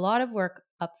had a lot of work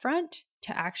upfront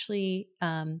to actually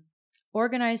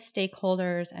organize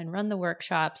stakeholders and run the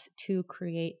workshops to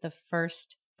create the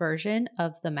first version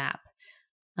of the map.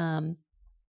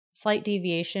 Slight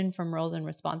deviation from roles and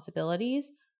responsibilities.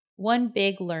 One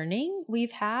big learning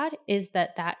we've had is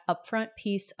that upfront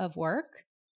piece of work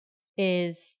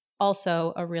is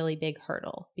also a really big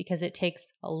hurdle because it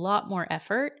takes a lot more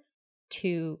effort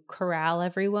to corral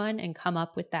everyone and come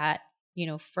up with that,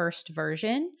 first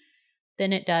version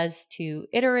than it does to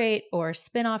iterate or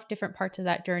spin off different parts of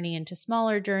that journey into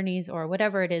smaller journeys or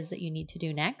whatever it is that you need to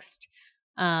do next.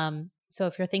 So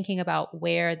if you're thinking about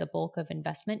where the bulk of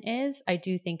investment is, I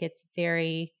do think it's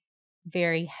very,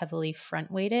 very heavily front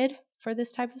weighted for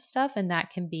this type of stuff. And that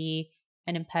can be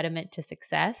an impediment to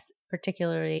success,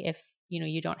 particularly if,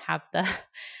 you don't have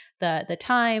the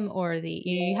time or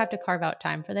you have to carve out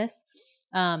time for this.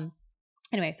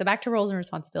 Anyway, so back to roles and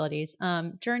responsibilities.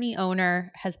 Journey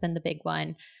owner has been the big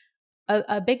one.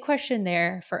 A big question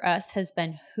there for us has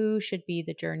been who should be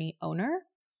the journey owner.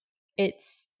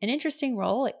 It's an interesting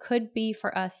role. It could be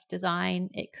for us design.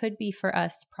 It could be for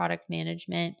us product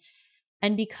management.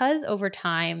 And because over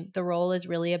time, the role is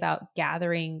really about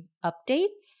gathering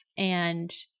updates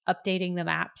and updating the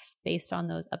maps based on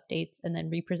those updates and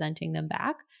then representing them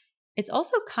back, it's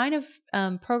also kind of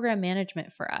program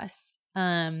management for us.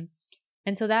 And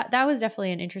so that was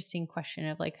definitely an interesting question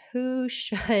of like, who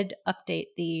should update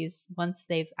these once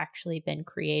they've actually been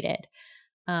created?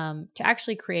 To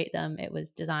actually create them, it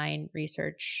was design,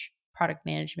 research, product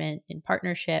management in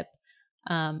partnership.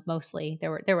 Mostly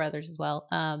there were others as well.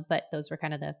 But those were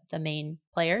kind of the main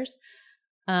players.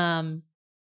 And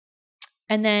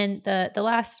then the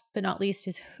last but not least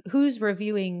is who's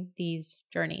reviewing these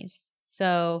journeys.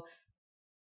 So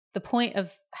the point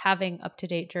of having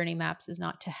up-to-date journey maps is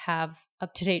not to have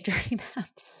up-to-date journey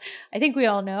maps. I think we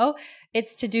all know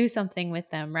it's to do something with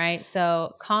them, right?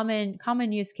 So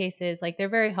common use cases, like they're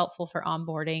very helpful for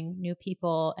onboarding new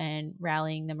people and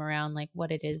rallying them around like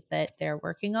what it is that they're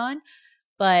working on.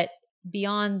 But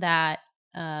beyond that,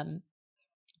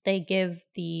 they give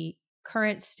the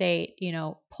current state,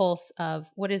 pulse of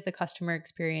what is the customer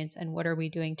experience and what are we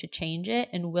doing to change it?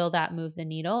 And will that move the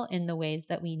needle in the ways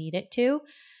that we need it to?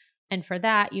 And for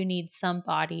that, you need some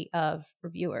body of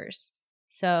reviewers.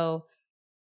 So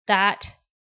that,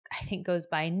 I think, goes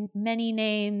by many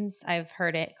names. I've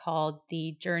heard it called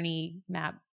the Journey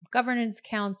Map Governance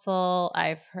Council.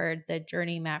 I've heard the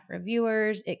Journey Map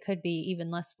Reviewers. It could be even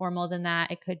less formal than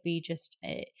that. It could be just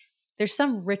there's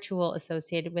some ritual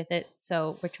associated with it.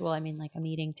 So ritual, I mean like a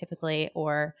meeting typically,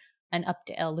 or an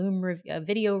update, a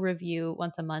video review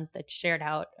once a month that's shared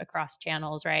out across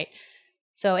channels, right?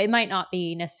 So it might not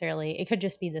be necessarily, it could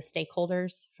just be the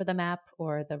stakeholders for the map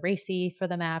or the RACI for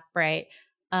the map, right?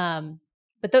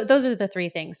 But those are the three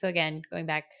things. So again, going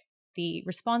back, the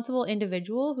responsible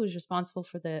individual who's responsible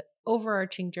for the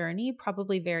overarching journey,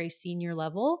 probably very senior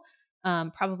level,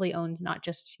 probably owns not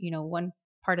just, one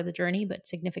part of the journey, but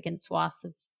significant swaths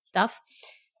of stuff.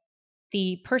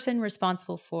 The person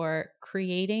responsible for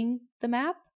creating the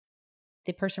map,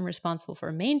 the person responsible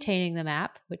for maintaining the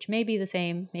map, which may be the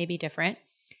same, may be different,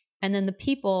 and then the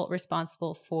people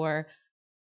responsible for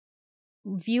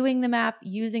viewing the map,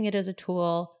 using it as a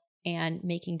tool, and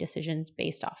making decisions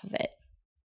based off of it.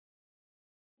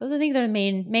 Those, I think, are the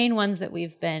main ones that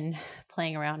we've been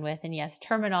playing around with. And yes,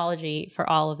 terminology for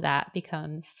all of that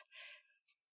becomes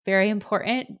very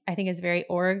important. I think it's very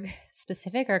org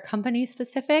specific or company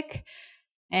specific.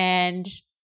 And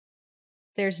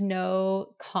there's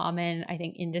no common, I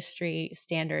think, industry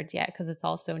standards yet because it's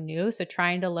all so new. So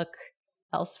trying to look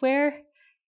elsewhere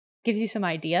gives you some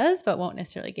ideas, but won't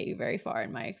necessarily get you very far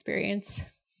in my experience.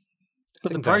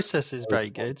 But the process is very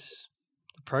good.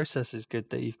 The process is good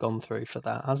that you've gone through for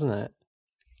that, hasn't it?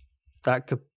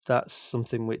 That's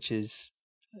something which is,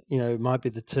 it might be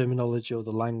the terminology or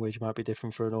the language might be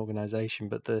different for an organization,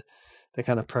 but the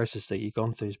kind of process that you've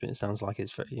gone through has been, it sounds like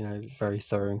it's, very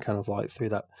thorough and kind of like through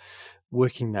that,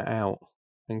 working that out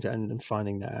and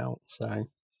finding that out. So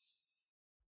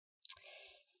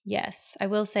yes, I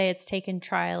will say it's taken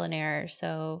trial and error.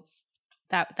 So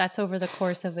that's over the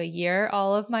course of a year,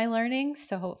 all of my learning.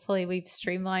 So hopefully we've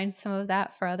streamlined some of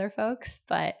that for other folks.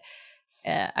 But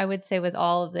I would say with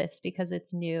all of this, because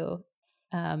it's new,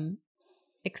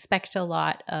 expect a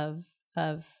lot of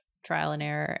trial and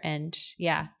error. And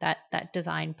yeah, that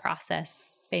design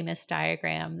process, famous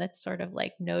diagram that's sort of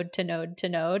like node to node to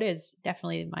node is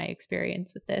definitely my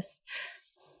experience with this.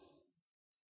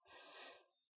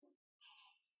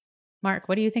 Marc,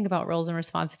 what do you think about roles and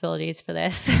responsibilities for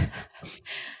this?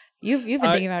 You've been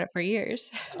thinking about it for years.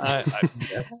 I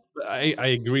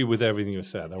agree with everything you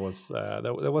said. That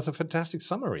was a fantastic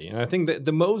summary, and I think that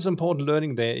the most important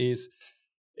learning there is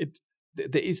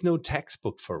there is no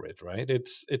textbook for it, right?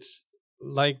 It's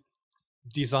like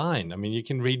design. I mean, you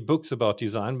can read books about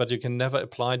design, but you can never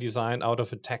apply design out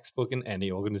of a textbook in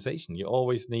any organization. You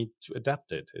always need to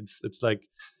adapt it. It's like,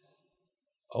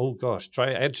 oh gosh,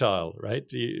 try agile, right?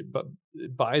 But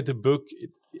buy the book.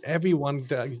 Everyone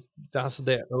does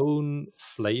their own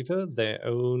flavor, their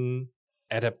own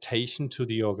adaptation to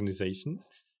the organization,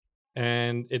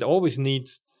 and it always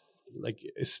needs like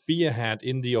a spearhead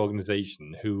in the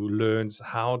organization who learns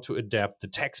how to adapt the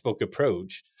textbook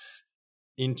approach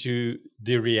into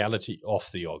the reality of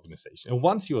the organization. And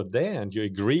once you're there and you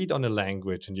agreed on a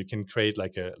language and you can create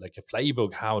like a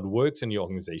playbook how it works in your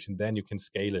organization, then you can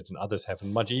scale it and others have it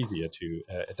much easier to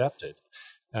adapt it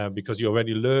because you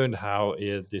already learned how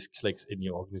this clicks in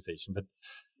your organization. But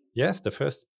yes, the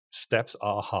first steps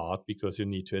are hard because you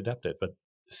need to adapt it. But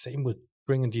the same with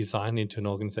bringing design into an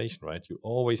organization, right? You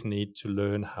always need to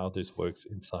learn how this works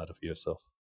inside of yourself.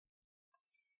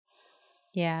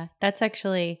 Yeah, that's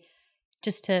actually,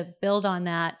 just to build on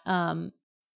that,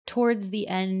 towards the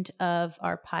end of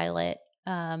our pilot,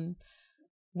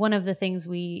 one of the things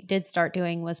we did start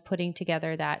doing was putting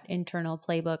together that internal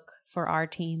playbook for our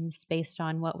teams based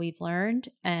on what we've learned.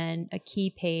 And a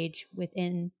key page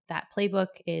within that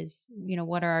playbook is,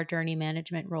 what are our journey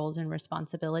management roles and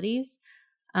responsibilities?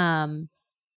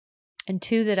 And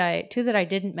two that I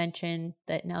didn't mention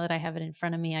that now that I have it in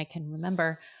front of me, I can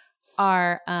remember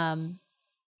are,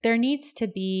 there needs to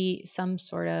be some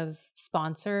sort of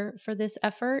sponsor for this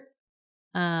effort,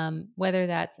 whether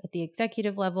that's at the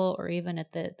executive level or even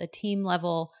at the team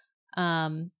level.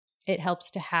 It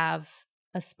helps to have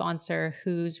a sponsor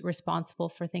who's responsible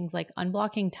for things like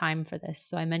unblocking time for this.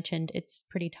 So I mentioned it's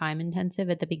pretty time intensive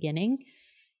at the beginning.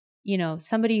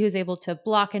 Somebody who's able to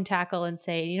block and tackle and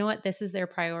say, you know what, this is their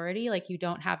priority. Like, you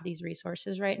don't have these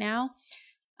resources right now,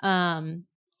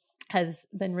 has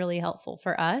been really helpful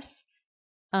for us.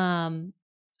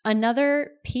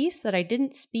 Another piece that I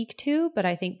didn't speak to, but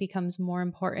I think becomes more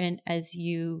important as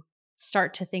you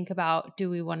start to think about, do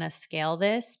we want to scale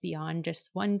this beyond just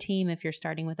one team if you're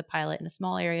starting with a pilot in a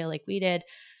small area like we did,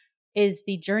 is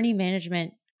the journey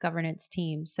management governance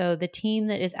team. So the team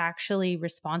that is actually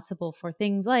responsible for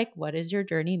things like, what is your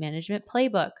journey management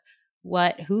playbook?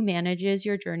 Who manages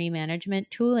your journey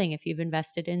management tooling if you've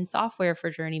invested in software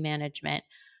for journey management?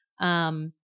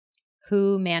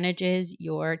 Who manages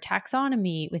your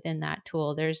taxonomy within that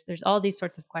tool? There's all these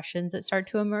sorts of questions that start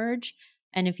to emerge.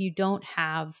 And if you don't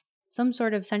have some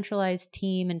sort of centralized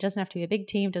team, and it doesn't have to be a big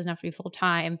team, doesn't have to be full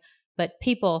time, but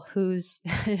people who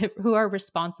are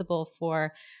responsible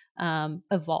for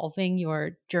evolving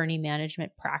your journey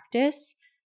management practice,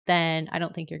 then I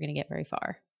don't think you're going to get very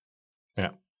far.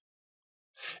 Yeah.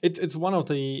 It's one of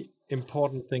the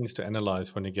important things to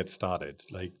analyze when you get started.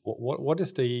 Like, what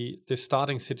is the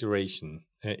starting situation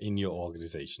in your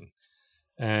organization?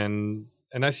 And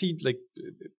I see like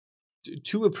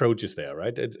two approaches there,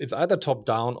 right? It's either top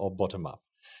down or bottom up.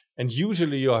 And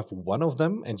usually you have one of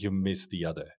them and you miss the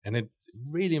other. And it's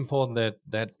really important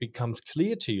that becomes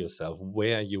clear to yourself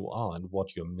where you are and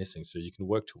what you're missing so you can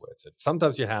work towards it.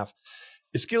 Sometimes you have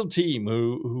a skilled team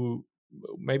who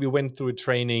maybe went through a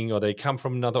training, or they come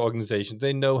from another organization.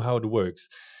 They know how it works,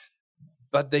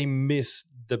 but they miss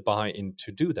the buy-in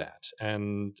to do that.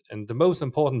 And the most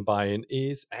important buy-in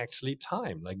is actually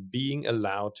time, like being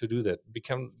allowed to do that,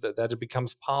 that it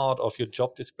becomes part of your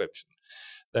job description,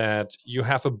 that you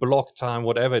have a block time,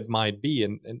 whatever it might be.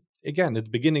 And again, at the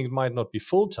beginning, it might not be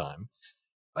full time,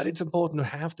 but it's important to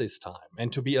have this time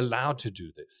and to be allowed to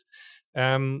do this.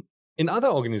 In other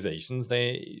organizations,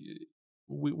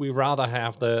 we rather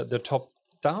have the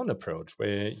top-down approach,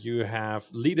 where you have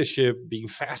leadership being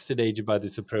fascinated by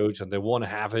this approach and they want to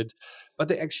have it, but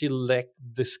they actually lack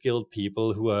the skilled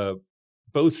people who are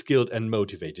both skilled and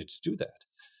motivated to do that.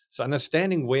 So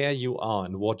understanding where you are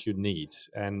and what you need,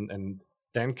 and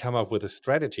then come up with a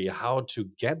strategy how to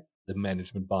get the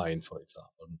management buy-in, for example.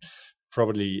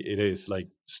 Probably it is like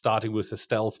starting with a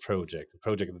stealth project, a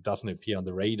project that doesn't appear on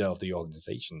the radar of the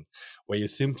organization, where you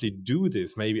simply do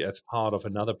this maybe as part of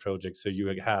another project, so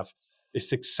you have a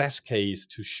success case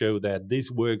to show that this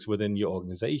works within your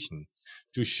organization,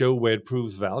 to show where it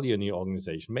proves value in your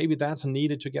organization. Maybe that's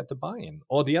needed to get the buy-in.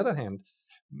 Or the other hand,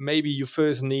 maybe you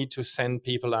first need to send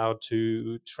people out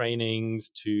to trainings,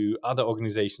 to other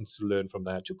organizations to learn from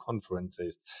that, to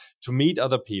conferences, to meet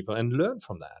other people and learn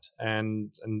from that,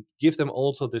 and give them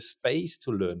also the space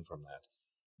to learn from that.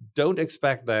 Don't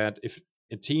expect that if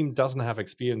a team doesn't have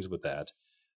experience with that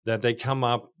they come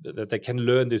up, that they can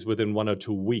learn this within 1 or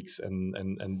 2 weeks and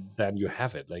then you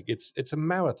have it. Like, it's a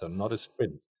marathon, not a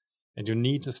sprint. And you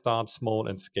need to start small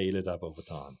and scale it up over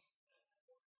time.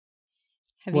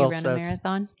 Have you run a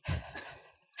marathon?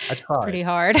 I tried. It's pretty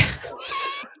hard.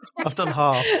 I've done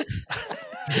half.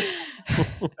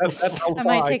 That's how I far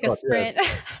might take a sprint.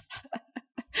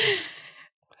 Yes.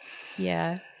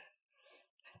 Yeah.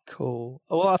 Cool.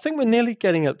 Well, I think we're nearly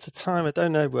getting up to time. I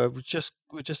don't know where we're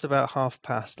just about half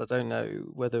past. I don't know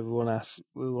whether we want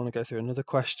to go through another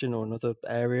question or another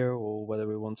area, or whether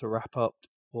we want to wrap up,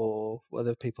 or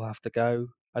whether people have to go.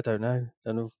 I don't know.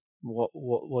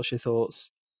 What's your thoughts?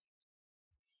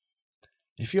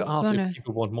 If you ask if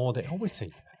people want more, they always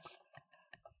say yes.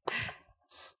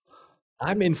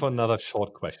 I'm in for another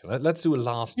short question. Let's do a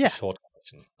last short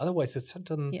question. Otherwise, it's such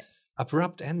an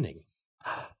abrupt ending.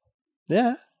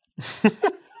 Yeah.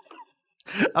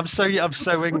 I'm so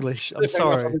English. I'm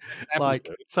sorry. Like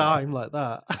time like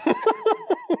that.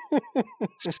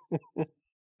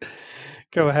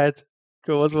 Go ahead.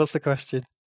 Go. What's the question?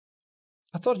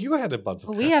 I thought you had a bunch of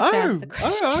questions. We have to ask the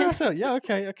question. Yeah.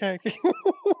 Okay.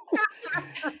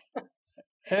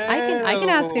 I can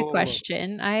ask a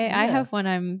question. I have one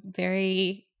I'm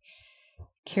very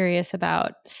curious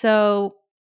about. So,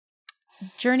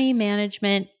 journey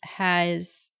management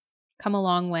has come a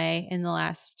long way in the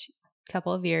last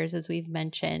couple of years, as we've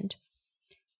mentioned.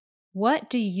 What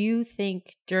do you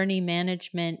think journey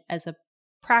management as a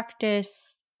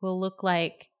practice will look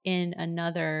like in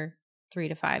another 3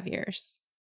 to 5 years?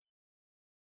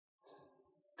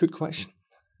 Good question.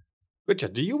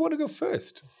 Richard, do you want to go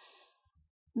first?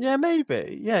 Yeah,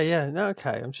 maybe. Yeah. No,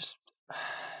 okay.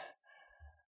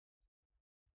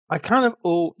 I kind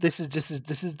of this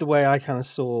is the way I kind of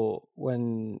saw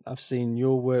when I've seen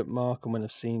your work, Mark, and when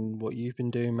I've seen what you've been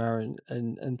doing, Maren,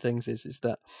 and things is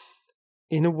that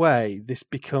in a way this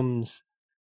becomes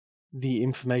the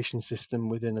information system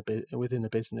within a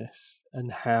business,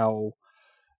 and how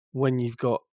when you've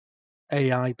got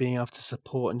AI being able to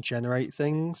support and generate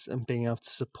things and being able to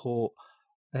support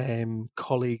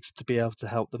colleagues to be able to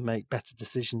help them make better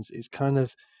decisions, it's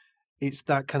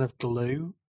that kind of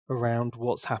glue around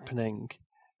what's happening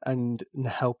and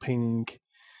helping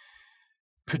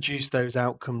produce those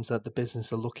outcomes that the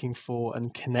business are looking for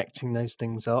and connecting those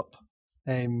things up.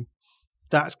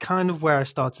 That's kind of where I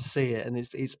start to see it, and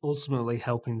it's ultimately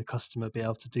helping the customer be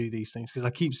able to do these things, because I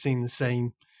keep seeing the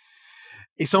same.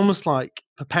 It's almost like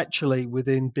perpetually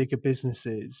within bigger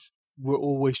businesses, we're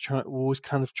always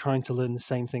kind of trying to learn the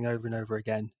same thing over and over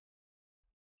again.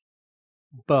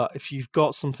 But if you've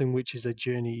got something which is a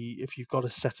journey, if you've got a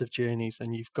set of journeys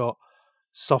and you've got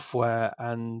software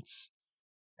and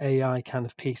AI kind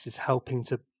of pieces helping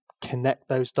to connect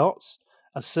those dots,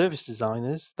 as service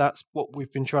designers, that's what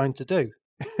we've been trying to do.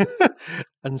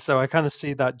 And so I kind of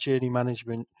see that journey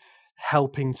management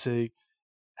helping to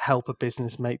help a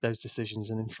business make those decisions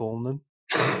and inform them.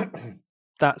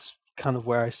 That's kind of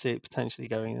where I see it potentially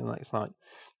going in the next like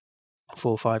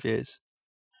 4 or 5 years.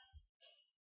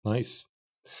 Nice.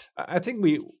 I think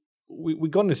we're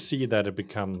going to see that it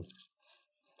becomes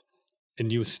a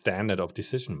new standard of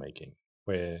decision making,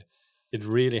 where it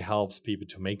really helps people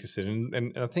to make decisions.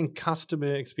 And I think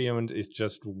customer experience is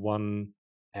just one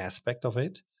aspect of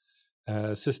it.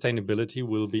 Sustainability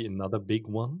will be another big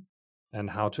one,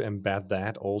 and how to embed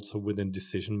that also within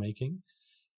decision making.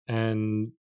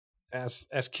 And as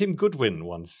Kim Goodwin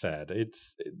once said,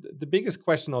 the biggest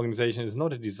question in organization is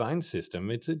not a design system;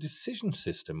 it's a decision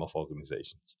system of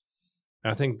organizations.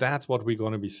 I think that's what we're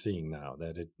going to be seeing now,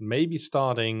 that it may be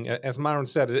starting, as Maren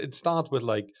said, it starts with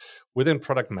like within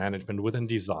product management, within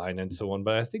design and so on,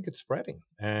 but I think it's spreading.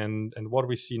 And what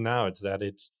we see now is that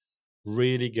it's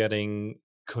really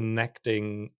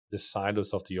connecting the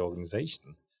silos of the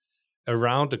organization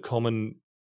around a common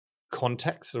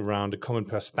context, around a common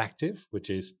perspective, which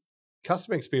is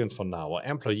customer experience for now, or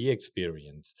employee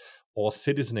experience, or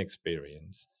citizen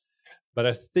experience. But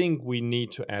I think we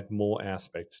need to add more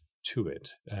aspects to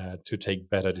it to take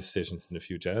better decisions in the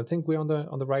future. And I think we're on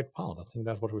the right path. I think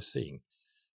that's what we're seeing.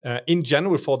 In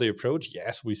general, for the approach,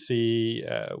 yes, we see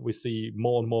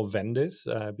more and more vendors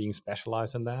being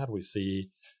specialized in that. We see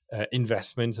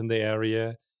investments in the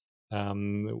area.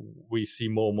 We see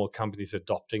more and more companies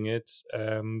adopting it.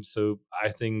 So I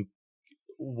think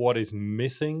what is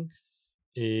missing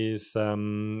is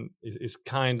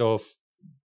kind of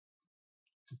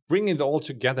bring it all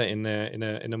together in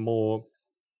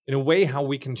a way how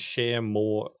we can share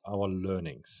more our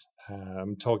learnings.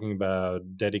 I'm talking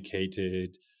about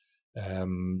dedicated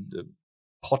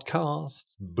podcasts,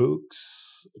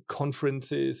 books,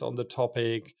 conferences on the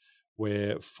topic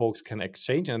where folks can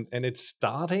exchange, and it's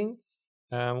starting.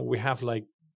 We have like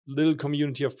little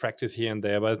community of practice here and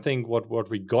there, but I think what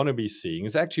we're gonna be seeing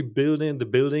is actually the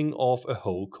building of a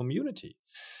whole community.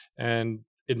 And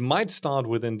it might start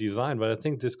within design, but I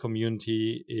think this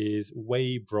community is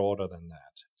way broader than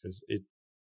that, because it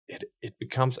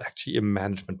becomes actually a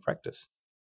management practice.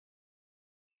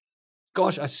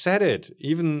 Gosh, I said it,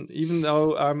 even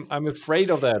though I'm afraid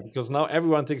of that, because now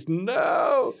everyone thinks,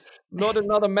 no, not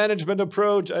another management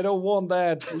approach. I don't want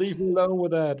that. Leave me alone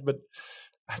with that. But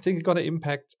I think it's going to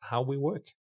impact how we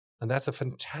work. And that's a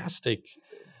fantastic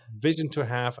vision to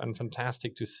have, and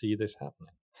fantastic to see this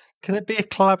happening. Can it be a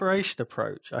collaboration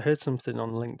approach? I heard something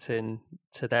on LinkedIn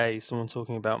today, someone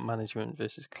talking about management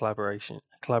versus collaboration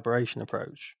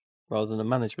approach rather than a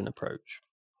management approach.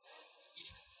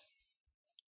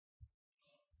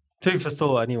 Food for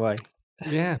thought, anyway.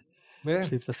 Yeah.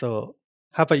 Food for thought.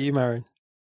 How about you, Maren?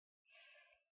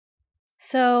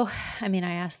 So, I mean,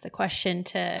 I asked the question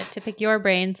to pick your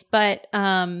brains, but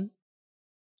I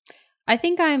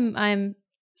think I'm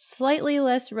slightly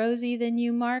less rosy than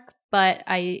you, Mark, but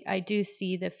I do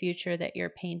see the future that you're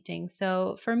painting.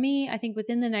 So for me, I think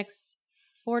within the next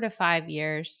 4 to 5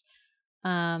 years,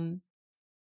 a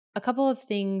couple of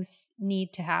things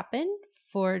need to happen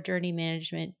for journey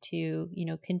management to,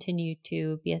 continue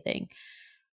to be a thing.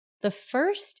 The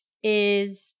first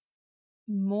is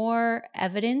more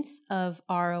evidence of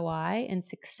ROI and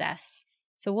success.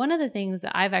 So one of the things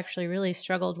that I've actually really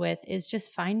struggled with is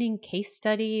just finding case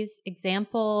studies,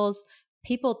 examples,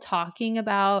 people talking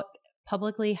about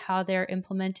publicly how they're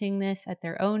implementing this at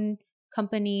their own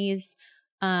companies.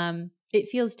 It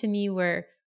feels to me we're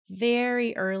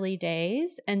very early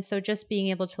days. And so just being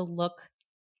able to look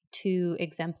to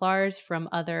exemplars from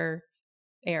other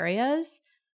areas.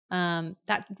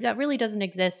 That really doesn't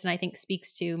exist, and I think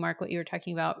speaks to, Mark, what you were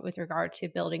talking about with regard to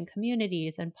building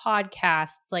communities and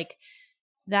podcasts. Like,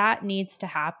 that needs to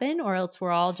happen, or else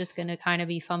we're all just going to kind of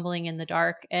be fumbling in the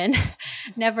dark and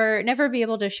never be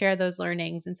able to share those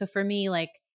learnings. And so for me,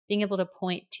 like, being able to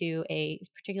point to a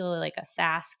particularly like a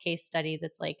SaaS case study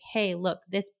that's like, hey, look,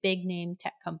 this big name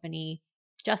tech company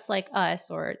just like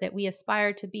us, or that we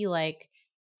aspire to be like,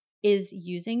 is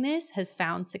using this, has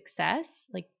found success,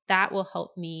 like, that will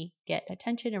help me get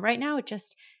attention. And right now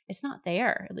it's not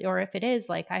there, or if it is,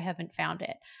 like, I haven't found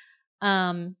it.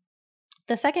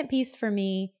 The second piece for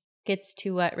me gets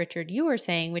to what, Richard, you were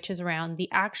saying, which is around the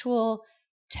actual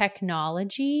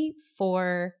technology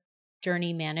for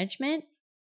journey management.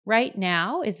 Right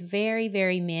now is very,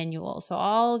 very manual. So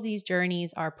all of these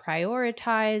journeys are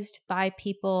prioritized by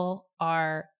people,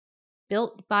 are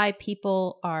built by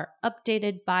people, are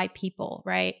updated by people,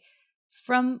 right?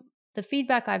 From the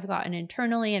feedback I've gotten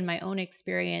internally and my own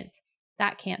experience,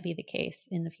 that can't be the case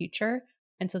in the future.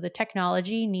 And so the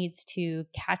technology needs to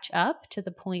catch up to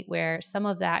the point where some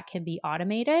of that can be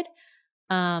automated.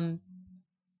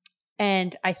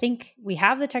 And I think we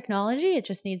have the technology. It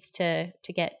just needs to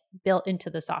get built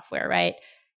into the software, right?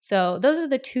 So those are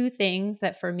the two things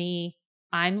that for me,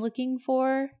 I'm looking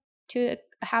for to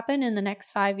happen in the next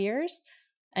 5 years.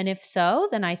 And if so,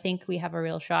 then I think we have a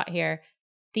real shot here.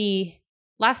 The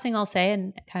last thing I'll say,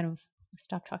 and kind of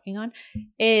stop talking on,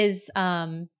 is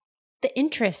the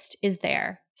interest is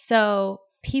there. So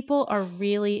people are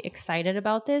really excited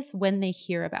about this when they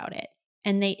hear about it.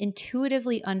 And they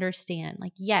intuitively understand,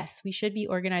 like, yes, we should be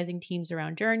organizing teams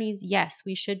around journeys. Yes,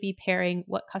 we should be pairing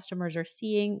what customers are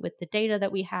seeing with the data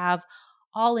that we have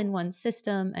all in one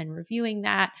system and reviewing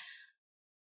that.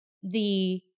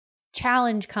 The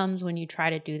challenge comes when you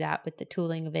try to do that with the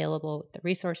tooling available, with the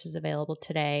resources available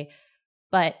today.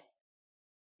 But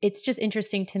it's just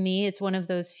interesting to me. It's one of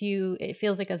those few, it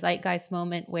feels like a zeitgeist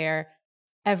moment where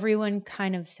everyone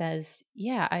kind of says,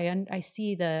 yeah, I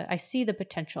see the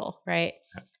potential, right?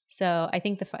 Yeah. So I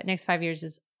think the next 5 years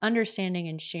is understanding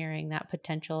and sharing that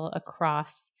potential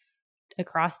across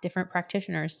different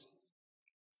practitioners.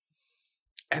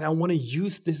 And I want to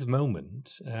use this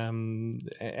moment,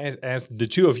 as the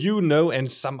two of you know,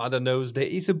 and some other knows, there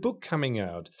is a book coming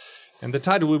out, and the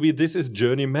title will be "This is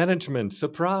Journey Management."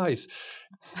 Surprise!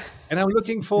 And I'm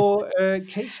looking for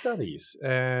case studies,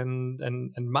 and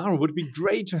Maren, would be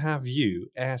great to have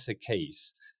you as a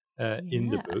case in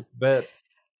the book. But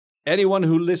anyone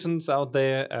who listens out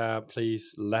there,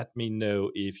 please let me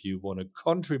know if you want to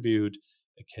contribute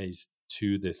a case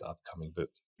to this upcoming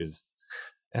book, because,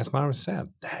 as Maren said,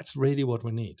 that's really what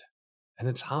we need. And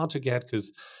it's hard to get,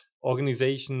 because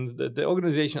organizations, the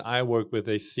organization I work with,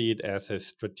 they see it as a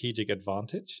strategic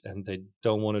advantage, and they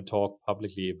don't want to talk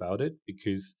publicly about it,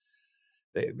 because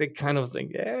they kind of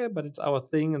think, yeah, but it's our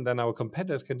thing, and then our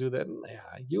competitors can do that.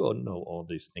 Yeah, you all know all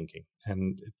this thinking.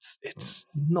 And it's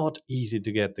not easy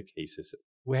to get the cases.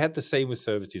 We had the same with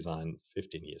service design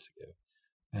 15 years ago.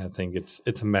 And I think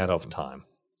it's a matter of time.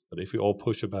 But if we all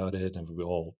push about it and we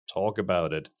all talk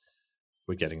about it,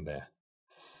 we're getting there.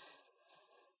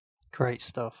 Great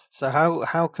stuff. So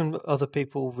how can other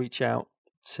people reach out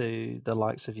to the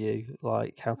likes of you?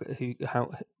 Like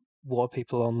what are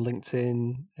people on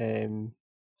LinkedIn,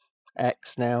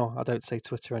 X now? I don't say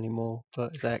Twitter anymore,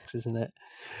 but it's X, isn't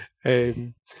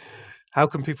it? How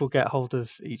can people get hold of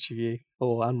each of you,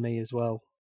 and me as well?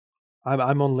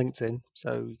 I'm on LinkedIn,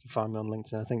 so you can find me on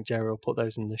LinkedIn. I think Jerry will put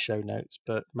those in the show notes.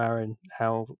 But Maren,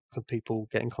 how can people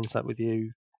get in contact with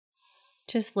you?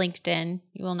 Just LinkedIn.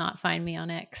 You will not find me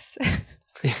on X.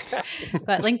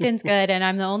 But LinkedIn's good, and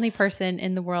I'm the only person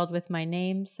in the world with my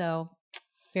name, so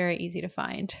very easy to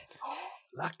find. Oh,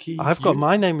 lucky I've got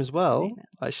my name as well,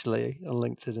 Yeah. actually, on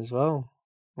LinkedIn as well.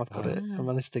 I've got it. I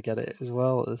managed to get it as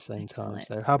well at the same time.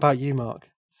 So how about you, Mark?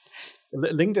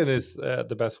 LinkedIn is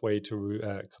the best way to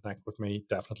connect with me,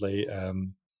 definitely.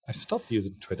 I stopped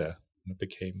using Twitter, and it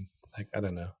became, like, I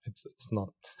don't know, it's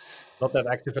not that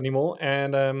active anymore.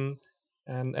 And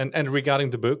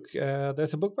regarding the book,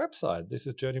 there's a book website. This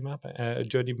is Journey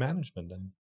Management,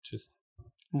 and just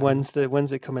when's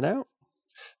it coming out?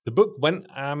 The book when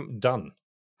I'm done.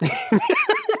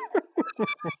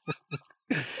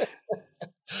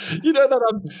 You know that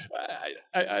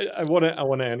I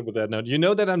want to end with that note. You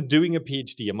know that I'm doing a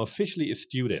PhD. I'm officially a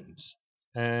student,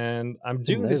 and I'm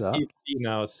doing this PhD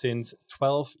now since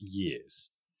 12 years,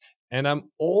 and I'm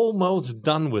almost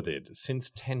done with it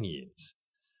since 10 years.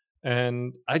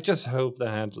 And I just hope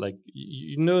that, like,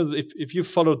 if you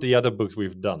followed the other books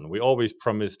we've done, we always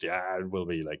promised, it will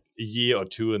be like a year or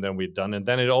two and then we're done. And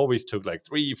then it always took like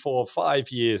 3, 4, 5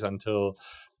 years until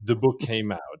the book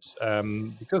came out.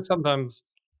 Because sometimes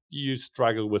you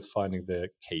struggle with finding the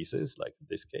cases, like in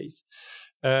this case,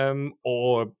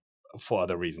 or for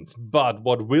other reasons. But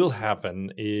what will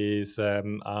happen is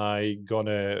I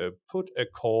gonna put a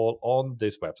call on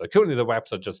this website. Currently, the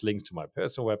website just links to my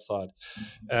personal website,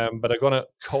 but I'm gonna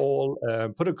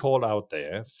put a call out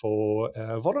there for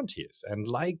volunteers. And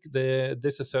like the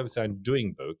This Is Service I'm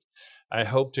Doing book, I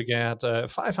hope to get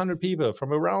 500 people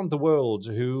from around the world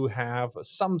who have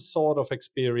some sort of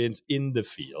experience in the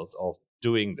field of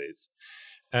doing this,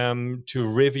 to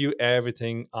review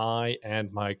everything I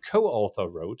and my co-author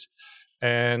wrote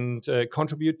and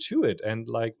contribute to it. And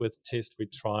like with TIST, we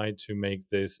try to make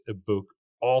this a book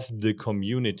of the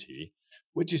community,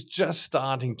 which is just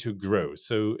starting to grow.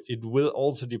 So it will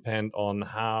also depend on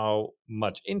how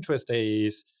much interest there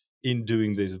is in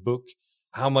doing this book,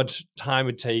 how much time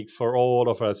it takes for all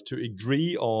of us to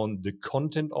agree on the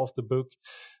content of the book.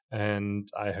 And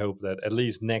I hope that at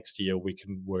least next year we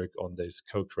can work on this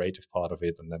co-creative part of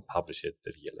it and then publish it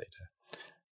the year later.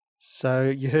 So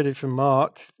you heard it from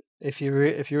Mark. If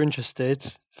you're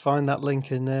interested, find that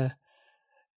link and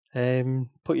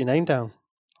put your name down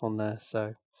on there.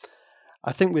 So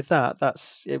I think with that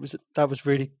was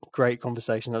really great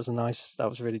conversation. That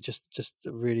was really just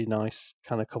a really nice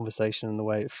kind of conversation and the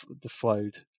way it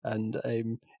flowed. And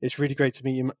it's really great to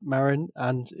meet you, Maren,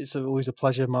 and it's always a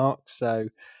pleasure, Mark. So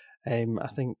I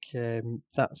think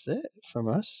that's it from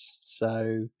us.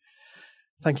 So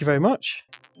thank you very much.